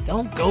stick.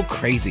 Don't go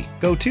crazy.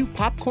 Go to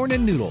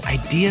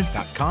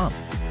popcornandnoodleideas.com.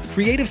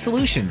 Creative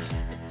solutions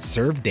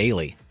served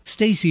daily.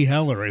 Stacy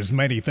Heller is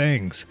many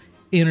things,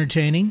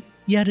 entertaining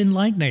yet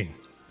enlightening.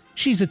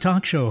 She's a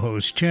talk show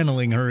host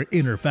channeling her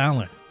inner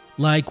Fallon.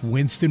 Like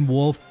Winston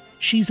Wolfe,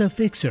 she's a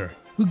fixer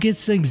who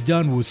gets things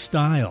done with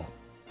style.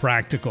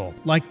 Practical,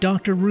 like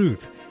Dr.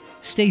 Ruth.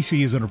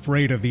 Stacy isn't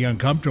afraid of the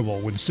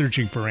uncomfortable when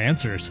searching for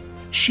answers.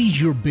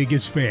 She's your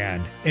biggest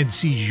fan and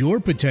sees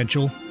your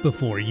potential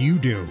before you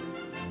do.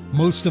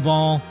 Most of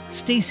all,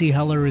 Stacy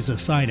Heller is a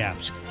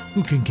synapse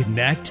who can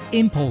connect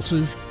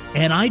impulses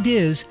and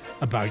ideas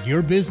about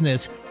your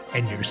business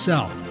and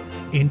yourself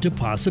into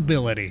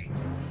possibility.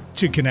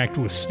 To connect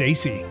with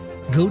Stacy,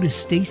 go to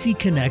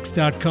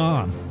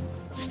stacyconnects.com.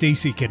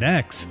 Stacy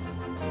Connects.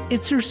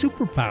 It's her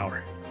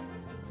superpower.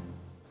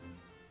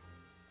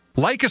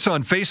 Like us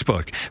on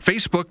Facebook,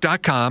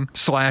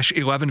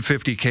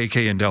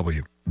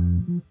 facebook.com/1150kknw.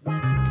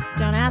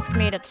 Don't ask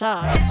me to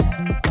talk.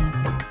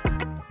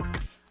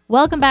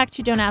 Welcome back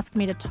to Don't Ask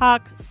Me to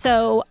Talk.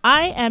 So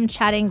I am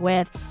chatting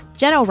with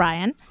Jen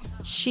O'Ryan.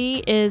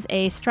 She is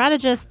a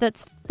strategist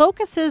that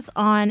focuses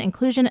on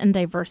inclusion and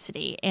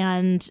diversity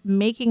and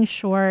making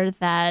sure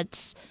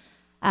that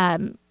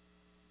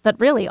that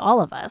really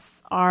all of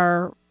us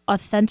are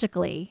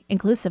authentically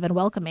inclusive and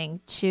welcoming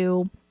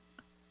to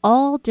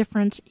all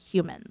different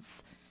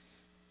humans.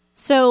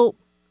 So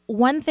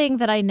one thing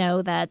that I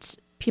know that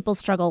people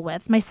struggle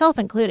with, myself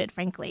included,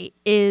 frankly,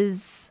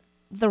 is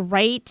the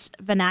right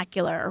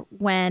vernacular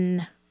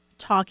when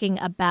talking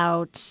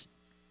about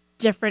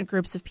different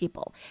groups of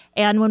people.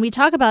 And when we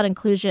talk about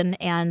inclusion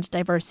and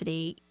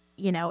diversity,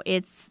 you know,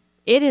 it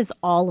is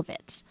all of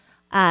it.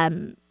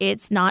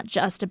 It's not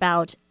just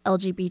about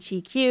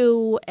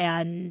LGBTQ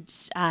and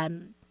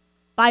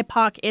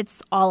BIPOC,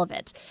 it's all of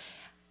it.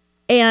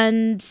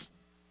 And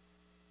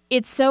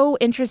it's so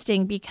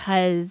interesting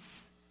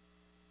because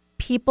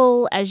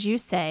people, as you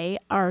say,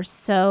 are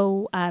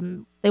so,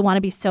 they want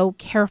to be so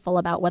careful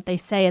about what they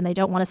say and they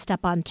don't want to step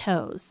on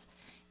toes.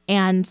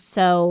 And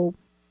so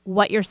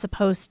what you're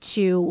supposed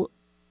to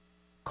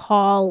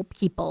call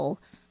people,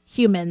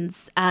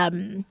 humans,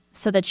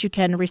 so that you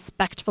can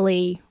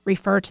respectfully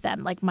refer to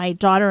them. Like my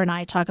daughter and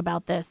I talk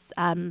about this,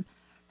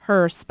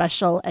 her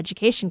special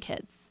education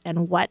kids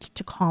and what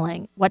to call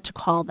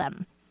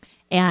them.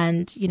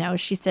 And, you know,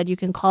 she said you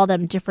can call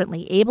them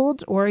differently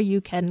abled or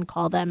you can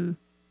call them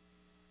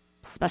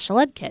special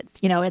ed kids.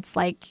 You know, it's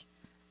like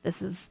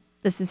this is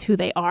who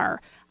they are.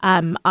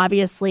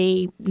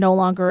 Obviously, no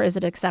longer is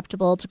it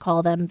acceptable to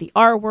call them the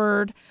R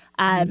word,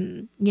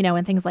 you know,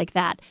 and things like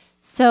that.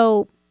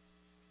 So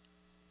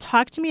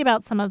talk to me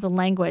about some of the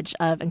language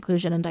of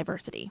inclusion and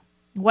diversity.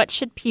 What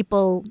should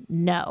people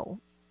know?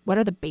 What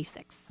are the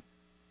basics?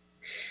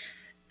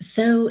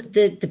 So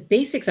the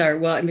basics are,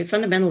 well, I mean,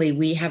 fundamentally,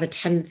 we have a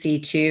tendency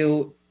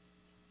to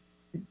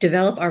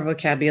develop our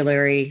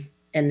vocabulary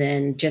and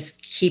then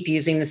just keep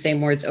using the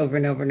same words over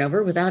and over and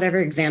over without ever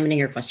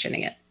examining or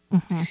questioning it.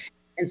 Mm-hmm.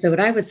 And so what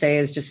I would say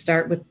is just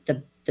start with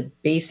the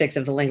basics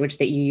of the language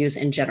that you use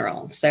in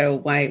general. So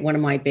one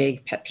of my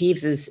big pet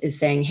peeves is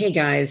saying, hey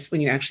guys,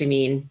 when you actually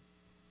mean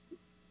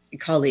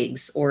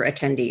colleagues or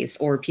attendees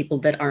or people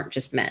that aren't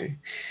just men,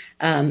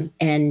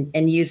 and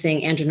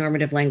using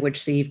andronormative language.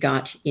 So you've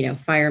got, you know,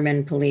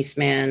 firemen,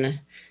 policemen,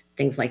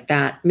 things like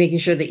that, making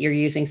sure that you're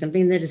using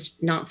something that is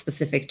not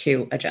specific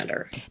to a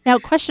gender. Now,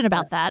 question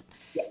about that.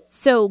 Yes.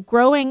 So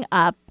growing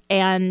up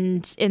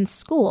and in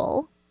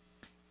school,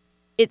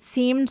 it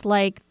seemed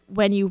like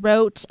when you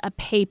wrote a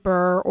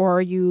paper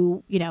or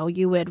you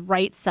would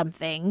write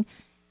something,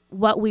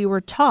 what we were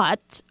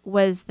taught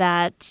was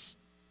that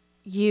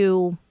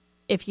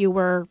if you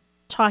were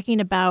talking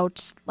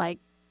about like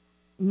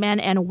men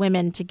and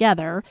women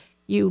together,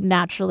 you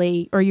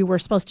were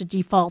supposed to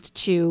default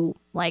to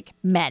like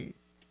men.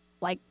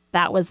 Like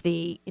that was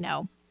the, you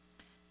know,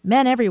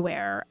 men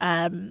everywhere.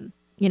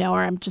 You know,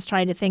 or I'm just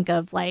trying to think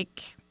of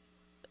like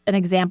an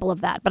example of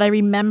that. But I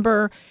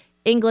remember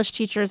English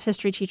teachers,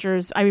 history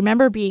teachers, I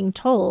remember being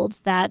told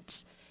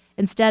that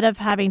instead of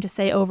having to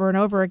say over and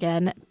over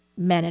again,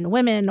 men and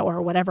women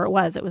or whatever it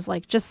was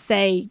like, just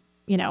say,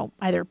 you know,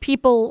 either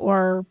people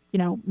or, you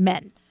know,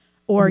 men,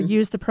 or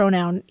use the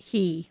pronoun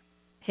he,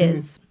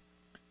 his.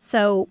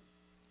 So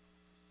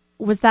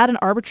was that an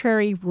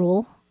arbitrary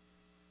rule?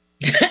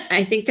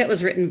 I think that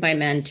was written by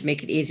men to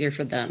make it easier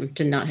for them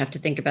to not have to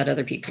think about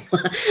other people.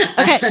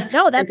 Okay.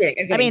 No, that's,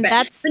 but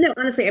no,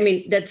 honestly, I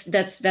mean, that's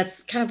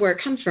kind of where it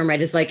comes from,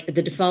 right? Is like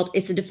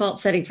it's a default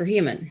setting for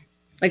human.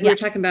 Like we were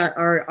talking about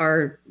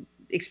our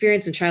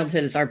experience in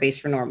childhood is our base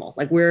for normal.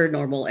 Like we're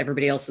normal.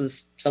 Everybody else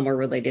is somewhere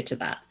related to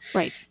that.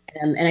 Right.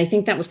 And I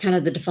think that was kind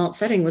of the default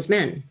setting was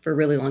men for a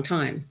really long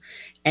time.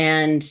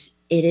 And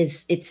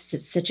it's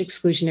such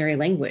exclusionary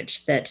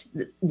language that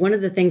one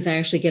of the things I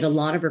actually get a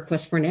lot of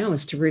requests for now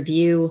is to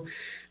review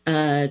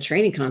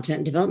training content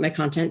and development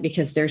content,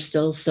 because there's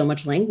still so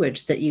much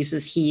language that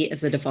uses he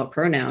as a default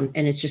pronoun,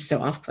 and it's just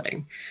so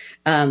off-putting.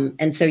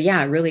 And so,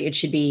 yeah, really it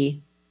should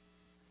be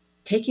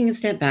taking a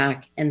step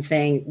back and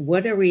saying,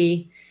 what are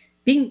we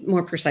being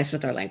more precise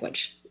with our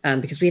language?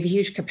 Because we have a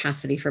huge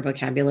capacity for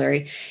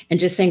vocabulary, and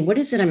just saying, what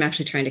is it I'm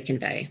actually trying to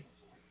convey?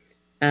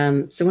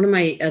 So one of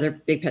my other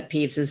big pet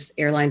peeves is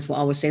airlines will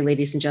always say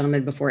ladies and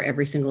gentlemen before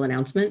every single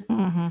announcement,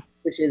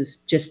 which is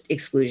just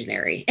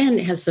exclusionary, and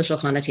it has social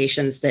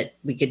connotations that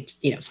we could,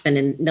 spend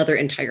another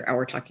entire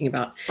hour talking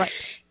about. Right.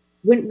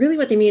 When really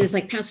what they mean is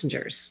like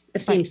passengers,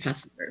 esteemed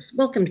passengers,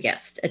 welcomed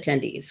guests,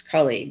 attendees,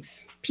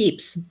 colleagues,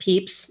 peeps,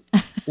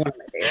 one of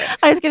my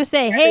favorites. I was going to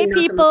say, hey,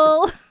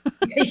 people.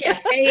 Yeah,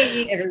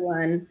 hey,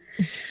 everyone.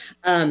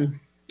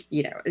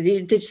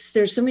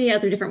 There's so many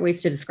other different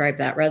ways to describe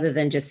that rather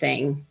than just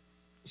saying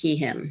he,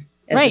 him.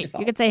 As Right. a default.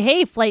 You could say,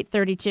 hey, Flight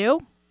 32.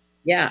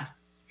 Yeah.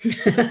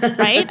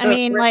 Right? I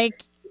mean,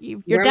 like,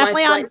 you're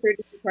definitely on. Flight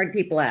 32 card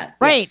people at.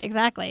 Right. Yes.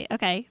 Exactly.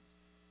 Okay.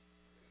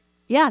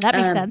 Yeah, that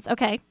makes sense.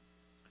 Okay.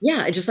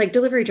 Yeah, just like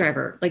delivery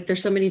driver. Like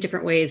there's so many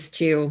different ways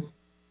to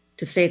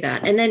say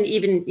that. And then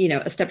even,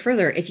 a step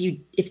further, if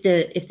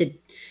the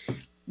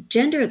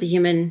gender of the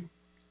human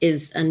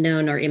is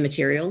unknown or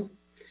immaterial,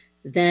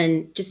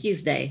 then just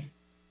use they.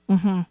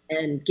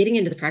 And getting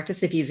into the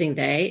practice of using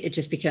they, it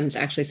just becomes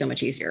actually so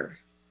much easier.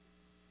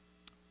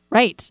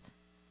 Right.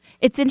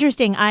 It's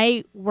interesting.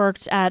 I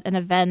worked at an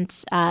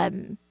event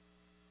when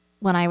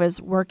I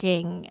was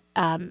working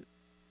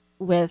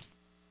with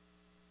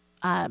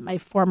my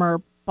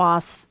former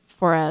boss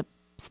for a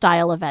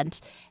style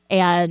event,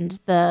 and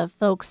the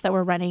folks that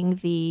were running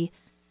the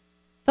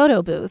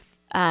photo booth,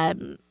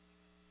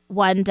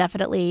 one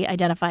definitely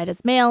identified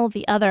as male,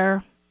 the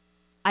other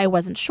I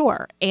wasn't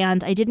sure,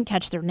 and I didn't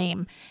catch their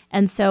name.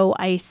 And so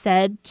I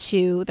said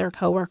to their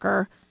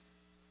coworker,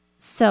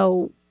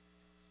 so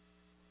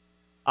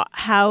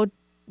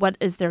what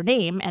is their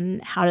name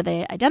and how do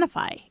they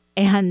identify?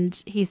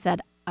 And he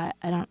said, I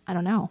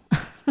don't know.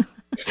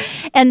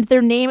 And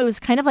their name, it was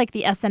kind of like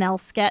the SNL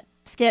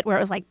skit where it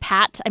was like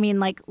Pat. I mean,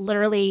 like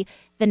literally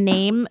the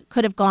name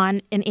could have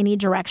gone in any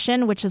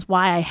direction, which is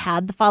why I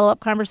had the follow-up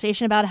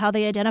conversation about how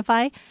they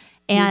identify.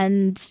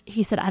 And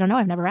he said, I don't know,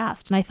 I've never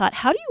asked. And I thought,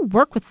 how do you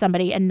work with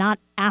somebody and not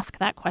ask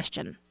that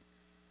question?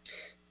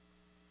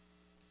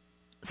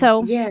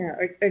 So yeah,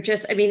 or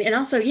just, I mean, and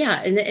also,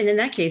 yeah, and in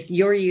that case,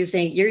 your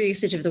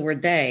usage of the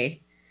word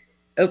they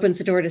opens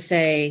the door to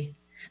say,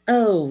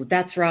 oh,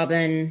 that's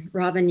Robin.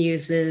 Robin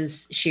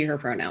uses she, her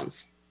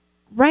pronouns.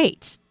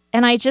 Right.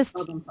 And I just,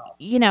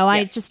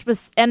 I just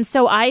was, and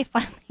so I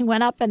finally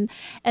went up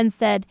and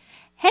said,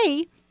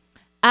 hey,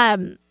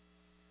 I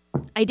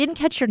didn't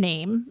catch your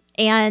name.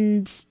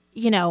 And,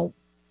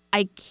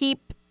 I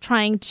keep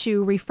trying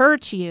to refer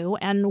to you.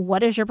 And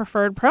what is your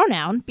preferred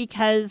pronoun?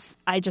 Because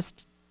I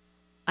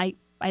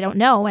don't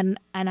know. And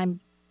I'm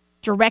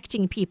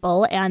directing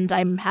people and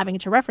I'm having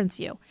to reference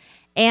you.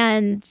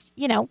 And,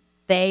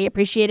 they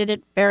appreciated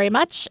it very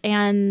much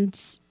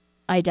and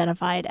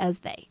identified as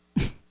they.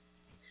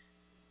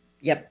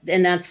 Yep.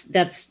 And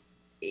that's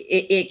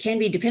it can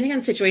be, depending on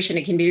the situation,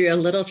 it can be a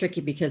little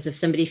tricky because if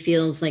somebody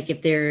feels like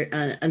if they're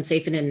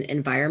unsafe in an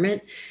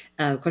environment,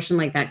 a question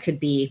like that could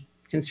be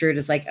construed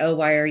as like, oh,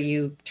 why are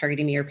you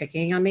targeting me or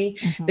picking on me?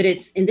 But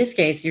it's, in this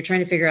case, you're trying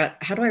to figure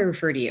out, how do I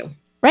refer to you?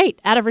 Right.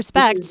 Out of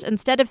respect, because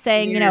instead of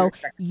saying,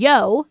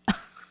 yo.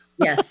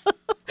 Yes.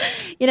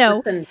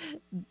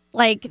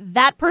 Like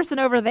that person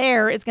over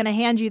there is going to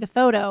hand you the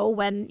photo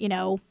when,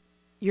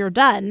 you're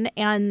done.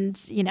 And,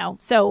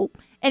 so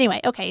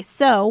anyway, okay.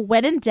 So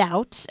when in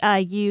doubt,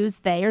 use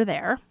they or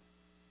their.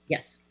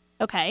 Yes.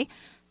 Okay.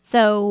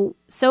 So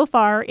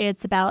far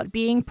it's about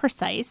being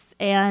precise,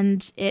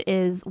 and it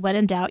is when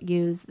in doubt,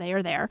 use they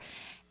or their.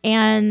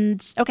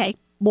 And okay,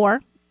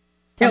 more.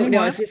 No,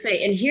 I was going to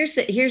say, and here's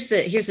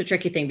the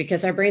tricky thing,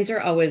 because our brains are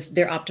always,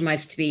 they're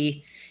optimized to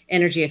be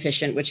energy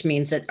efficient, which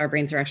means that our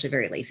brains are actually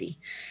very lazy.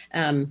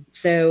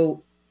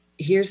 So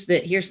here's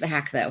the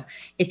hack though.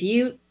 If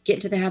you get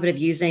into the habit of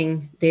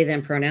using they,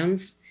 them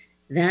pronouns,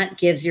 that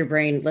gives your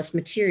brain less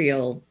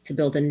material to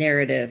build a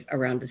narrative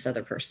around this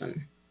other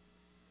person.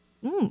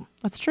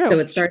 That's true. So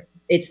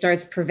it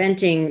starts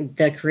preventing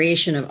the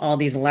creation of all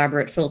these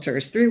elaborate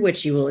filters through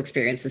which you will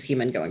experience this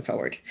human going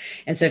forward.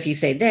 And so if you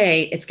say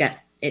they, it's got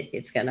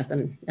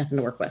nothing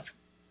to work with.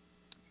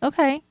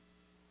 Okay.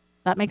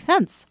 That makes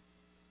sense.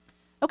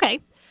 Okay.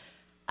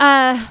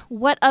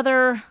 What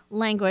other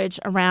language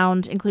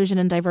around inclusion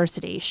and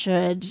diversity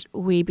should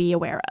we be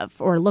aware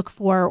of or look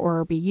for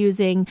or be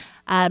using?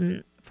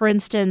 For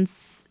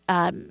instance,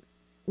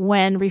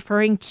 when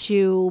referring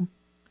to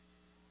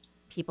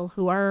people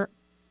who are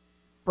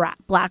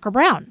black or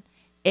brown,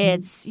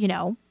 it's,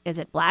 is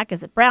it black?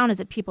 Is it brown? Is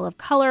it people of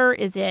color?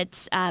 Is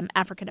it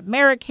African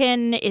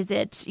American? Is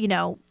it,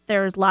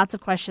 there's lots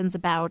of questions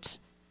about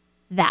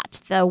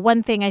that. The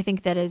one thing I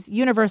think that is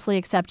universally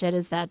accepted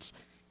is that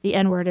the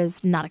N-word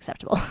is not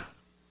acceptable.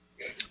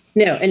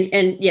 No,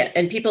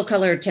 and people of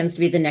color tends to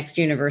be the next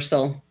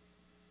universal.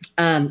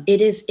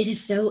 It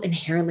is so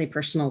inherently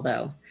personal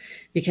though,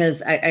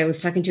 because I was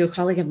talking to a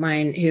colleague of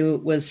mine who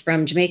was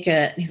from Jamaica,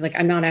 and he's like,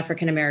 I'm not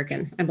African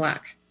American, I'm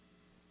black.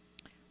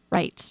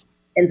 Right.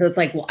 And so it's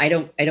like, well, I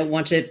don't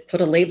want to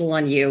put a label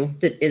on you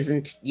that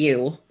isn't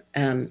you.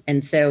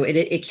 And so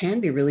it can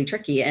be really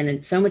tricky.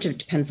 And so much of it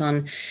depends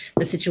on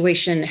the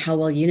situation, how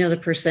well you know the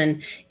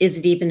person. Is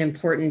it even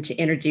important to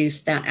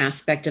introduce that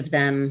aspect of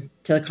them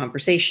to the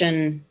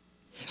conversation?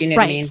 Do you know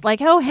what I mean?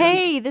 Like, oh,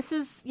 hey, this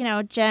is,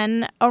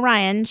 Jen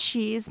Orion.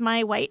 She's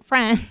my white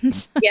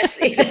friend. Yes,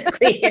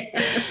 exactly.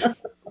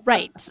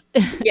 Right.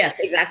 Yes,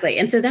 exactly.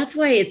 And so that's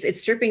why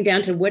it's stripping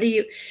down to what are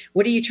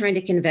you trying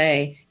to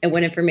convey, and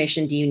what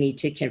information do you need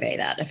to convey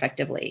that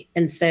effectively?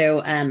 And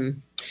so,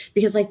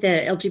 because like the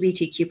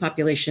LGBTQ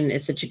population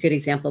is such a good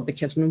example,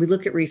 because when we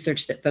look at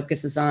research that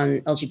focuses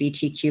on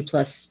LGBTQ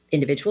plus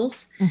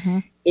individuals,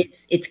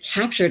 it's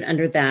captured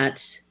under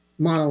that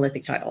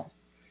monolithic title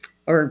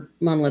or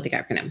monolithic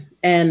acronym.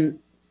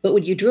 But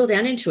when you drill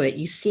down into it,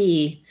 you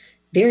see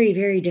very,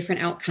 very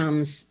different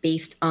outcomes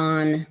based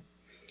on,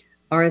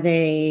 are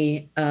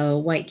they a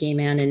white gay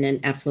man in an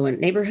affluent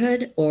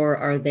neighborhood, or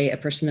are they a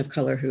person of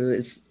color who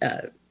is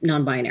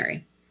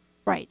non-binary?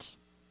 Right.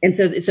 And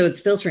so it's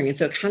filtering. And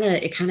so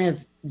it kind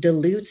of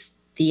dilutes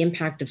the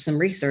impact of some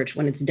research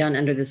when it's done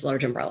under this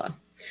large umbrella.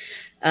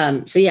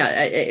 My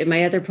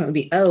other point would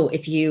be,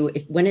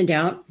 if when in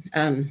doubt,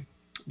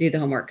 do the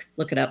homework,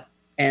 look it up,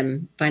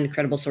 and find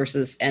credible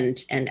sources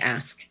and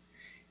ask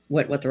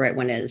what the right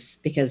one is,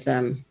 because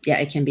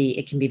it can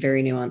be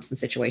very nuanced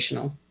and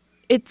situational.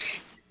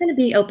 It's going to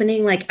be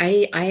opening. Like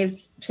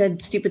I've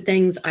said stupid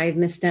things, I've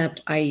misstepped.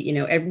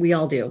 We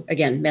all do.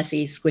 Again,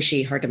 messy,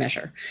 squishy, hard to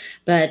measure,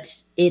 but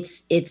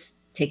it's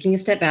taking a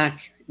step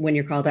back when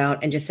you're called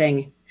out and just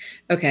saying,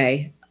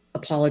 okay,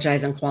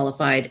 apologize, I'm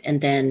qualified, and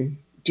then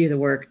do the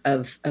work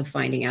of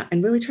finding out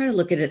and really try to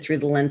look at it through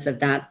the lens of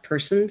that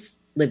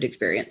person's lived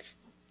experience.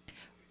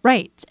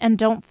 Right. And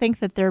don't think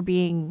that they're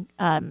being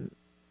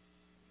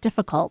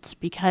difficult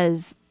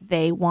because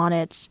they want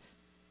it,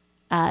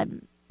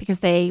 because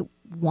they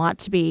want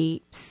to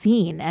be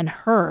seen and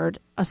heard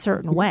a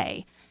certain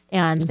way,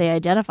 and they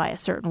identify a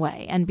certain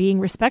way, and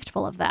being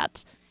respectful of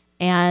that.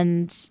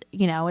 And,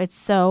 it's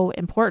so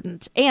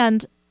important.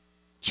 And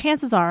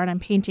chances are, and I'm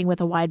painting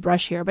with a wide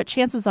brush here, but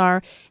chances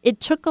are it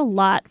took a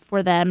lot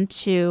for them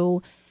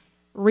to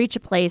reach a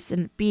place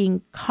in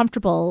being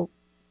comfortable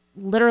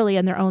literally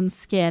in their own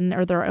skin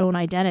or their own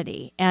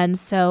identity. And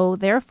so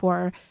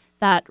therefore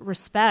that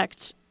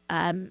respect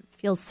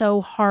feels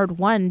so hard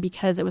won,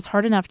 because it was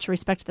hard enough to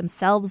respect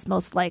themselves,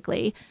 most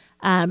likely,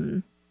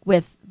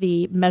 with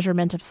the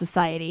measurement of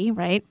society,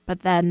 right?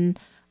 But then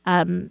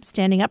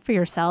standing up for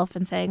yourself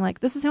and saying, like,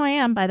 this is who I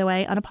am, by the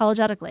way,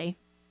 unapologetically.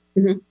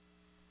 Mm-hmm.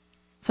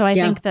 So I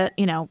think that,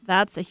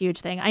 that's a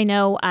huge thing. I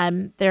know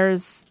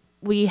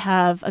we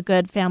have a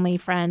good family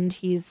friend.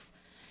 He's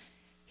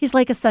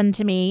like a son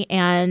to me,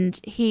 and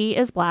he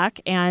is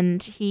Black,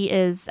 and he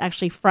is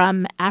actually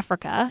from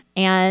Africa.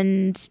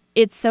 And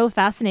it's so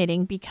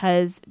fascinating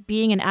because,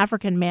 being an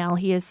African male,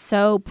 he is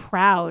so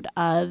proud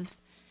of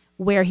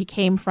where he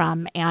came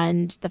from,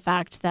 and the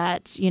fact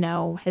that,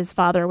 his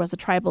father was a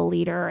tribal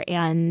leader,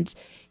 and,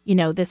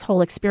 this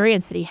whole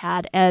experience that he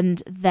had.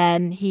 And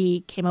then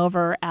he came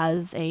over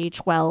as a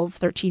 12,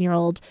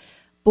 13-year-old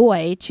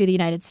boy to the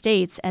United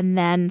States, and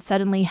then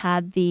suddenly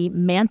had the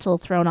mantle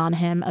thrown on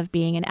him of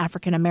being an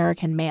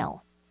African-American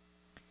male.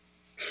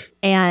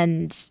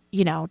 And,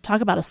 talk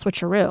about a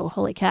switcheroo.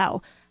 Holy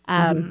cow.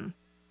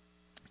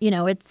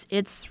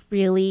 It's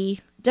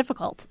really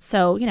difficult.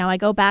 So, I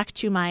go back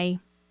to my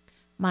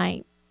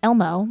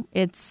Elmo.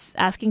 It's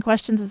asking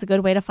questions is a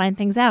good way to find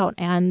things out.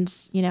 And,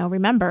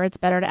 remember, it's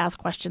better to ask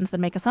questions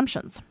than make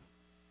assumptions.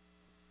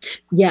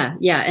 Yeah.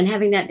 And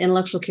having that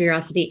intellectual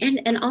curiosity,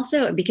 and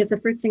also, because the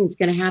first thing that's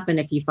going to happen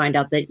if you find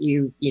out that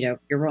you're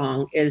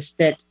wrong is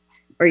that,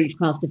 or you've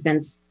caused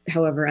offense,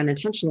 however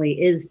unintentionally,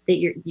 is that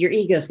your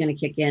ego is going to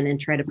kick in and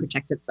try to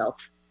protect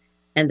itself.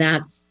 And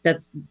that's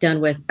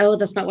done with,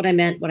 that's not what I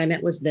meant. What I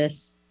meant was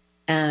this.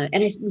 And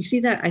we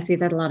see that. I see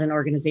that a lot in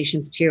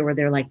organizations too, where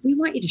they're like, we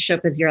want you to show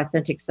up as your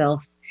authentic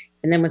self.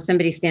 And then when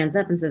somebody stands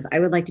up and says, I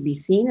would like to be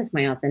seen as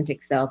my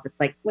authentic self,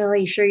 it's like, well, are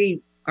you sure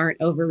you aren't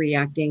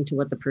overreacting to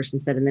what the person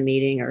said in the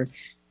meeting, or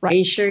right. Are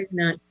you sure you're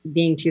not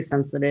being too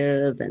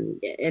sensitive? And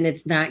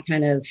it's that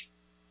kind of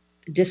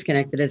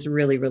disconnect that is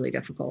really, really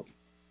difficult.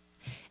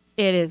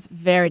 It is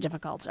very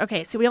difficult.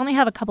 Okay, so we only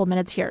have a couple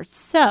minutes here.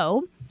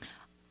 So,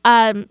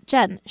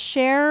 Jen,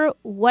 share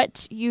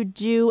what you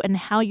do and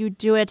how you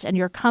do it, and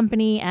your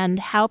company, and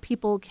how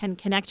people can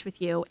connect with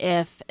you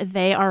if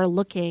they are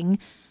looking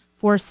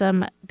for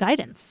some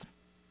guidance.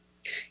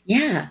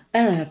 Yeah.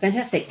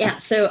 Fantastic. Yeah.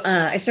 So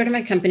I started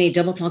my company,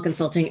 Double Tall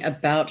Consulting,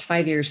 about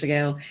 5 years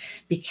ago,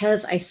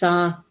 because I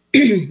saw,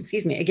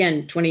 excuse me,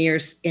 again, 20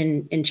 years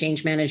in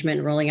change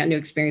management, rolling out new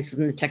experiences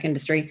in the tech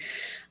industry.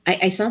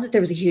 I saw that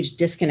there was a huge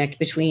disconnect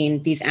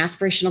between these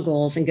aspirational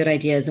goals and good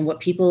ideas and what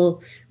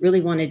people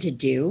really wanted to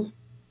do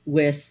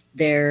with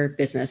their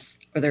business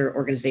or their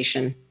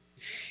organization,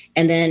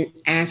 and then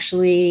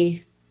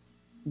actually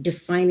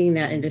defining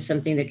that into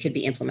something that could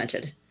be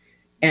implemented.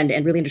 And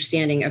really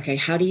understanding, okay,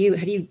 how do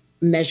you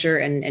measure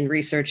and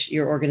research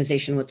your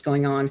organization, what's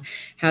going on?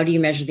 How do you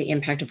measure the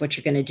impact of what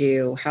you're going to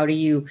do? How do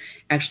you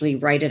actually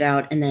write it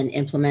out and then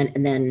implement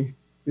and then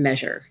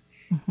measure?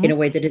 in a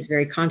way that is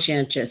very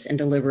conscientious and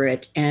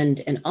deliberate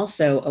and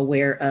also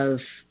aware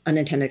of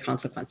unintended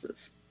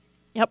consequences.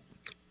 Yep.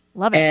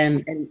 Love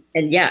it.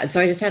 And yeah, and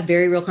so I just have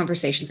very real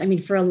conversations. I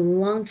mean, for a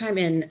long time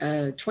in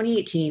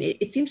 2018,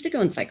 it seems to go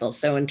in cycles.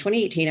 So in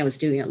 2018, I was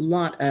doing a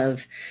lot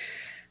of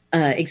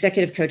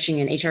executive coaching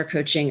and HR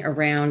coaching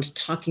around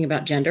talking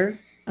about gender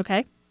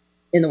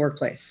in the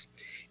workplace.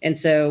 And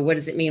so what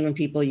does it mean when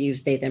people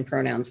use they, them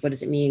pronouns? What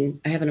does it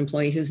mean? I have an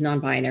employee who's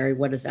non-binary.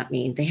 What does that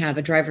mean? They have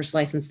a driver's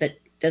license that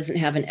doesn't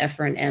have an F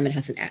or an M, it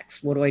has an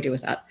X. What do I do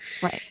with that?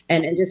 Right.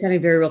 And just having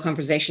very real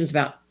conversations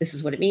about this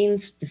is what it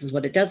means, this is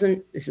what it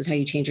doesn't, this is how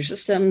you change your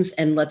systems,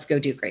 and let's go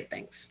do great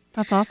things.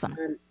 That's awesome.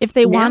 If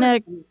they want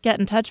to get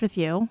in touch with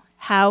you,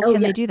 how can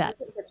they do that?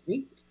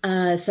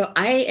 So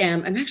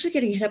I'm actually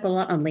getting hit up a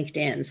lot on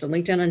LinkedIn. So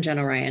LinkedIn on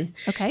Jenna Ryan.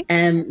 Okay.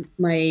 And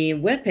my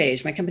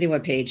webpage, my company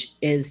webpage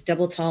is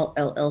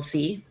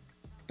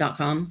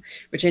doubletallllc.com,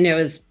 which I know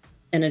is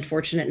an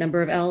unfortunate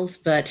number of L's,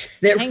 but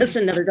there was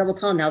another Double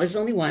Tall. Now there's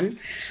only one.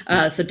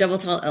 So Double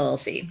Tall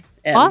LLC.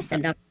 Awesome.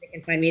 And that's where they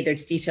can find me.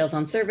 There's details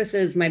on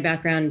services, my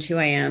background, who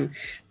I am.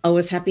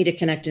 Always happy to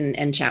connect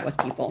and chat with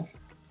people.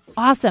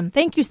 Awesome.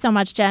 Thank you so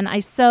much, Jen. I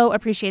so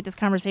appreciate this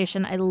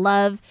conversation. I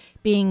love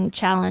being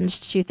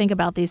challenged to think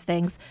about these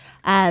things.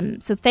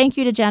 So thank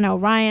you to Jen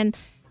O'Ryan.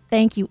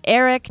 Thank you,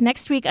 Eric.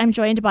 Next week, I'm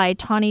joined by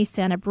Tawny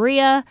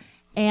Sanabria.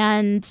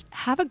 And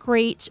have a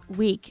great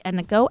week.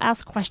 And go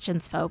ask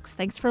questions, folks.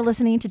 Thanks for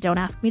listening to Don't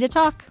Ask Me to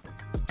Talk.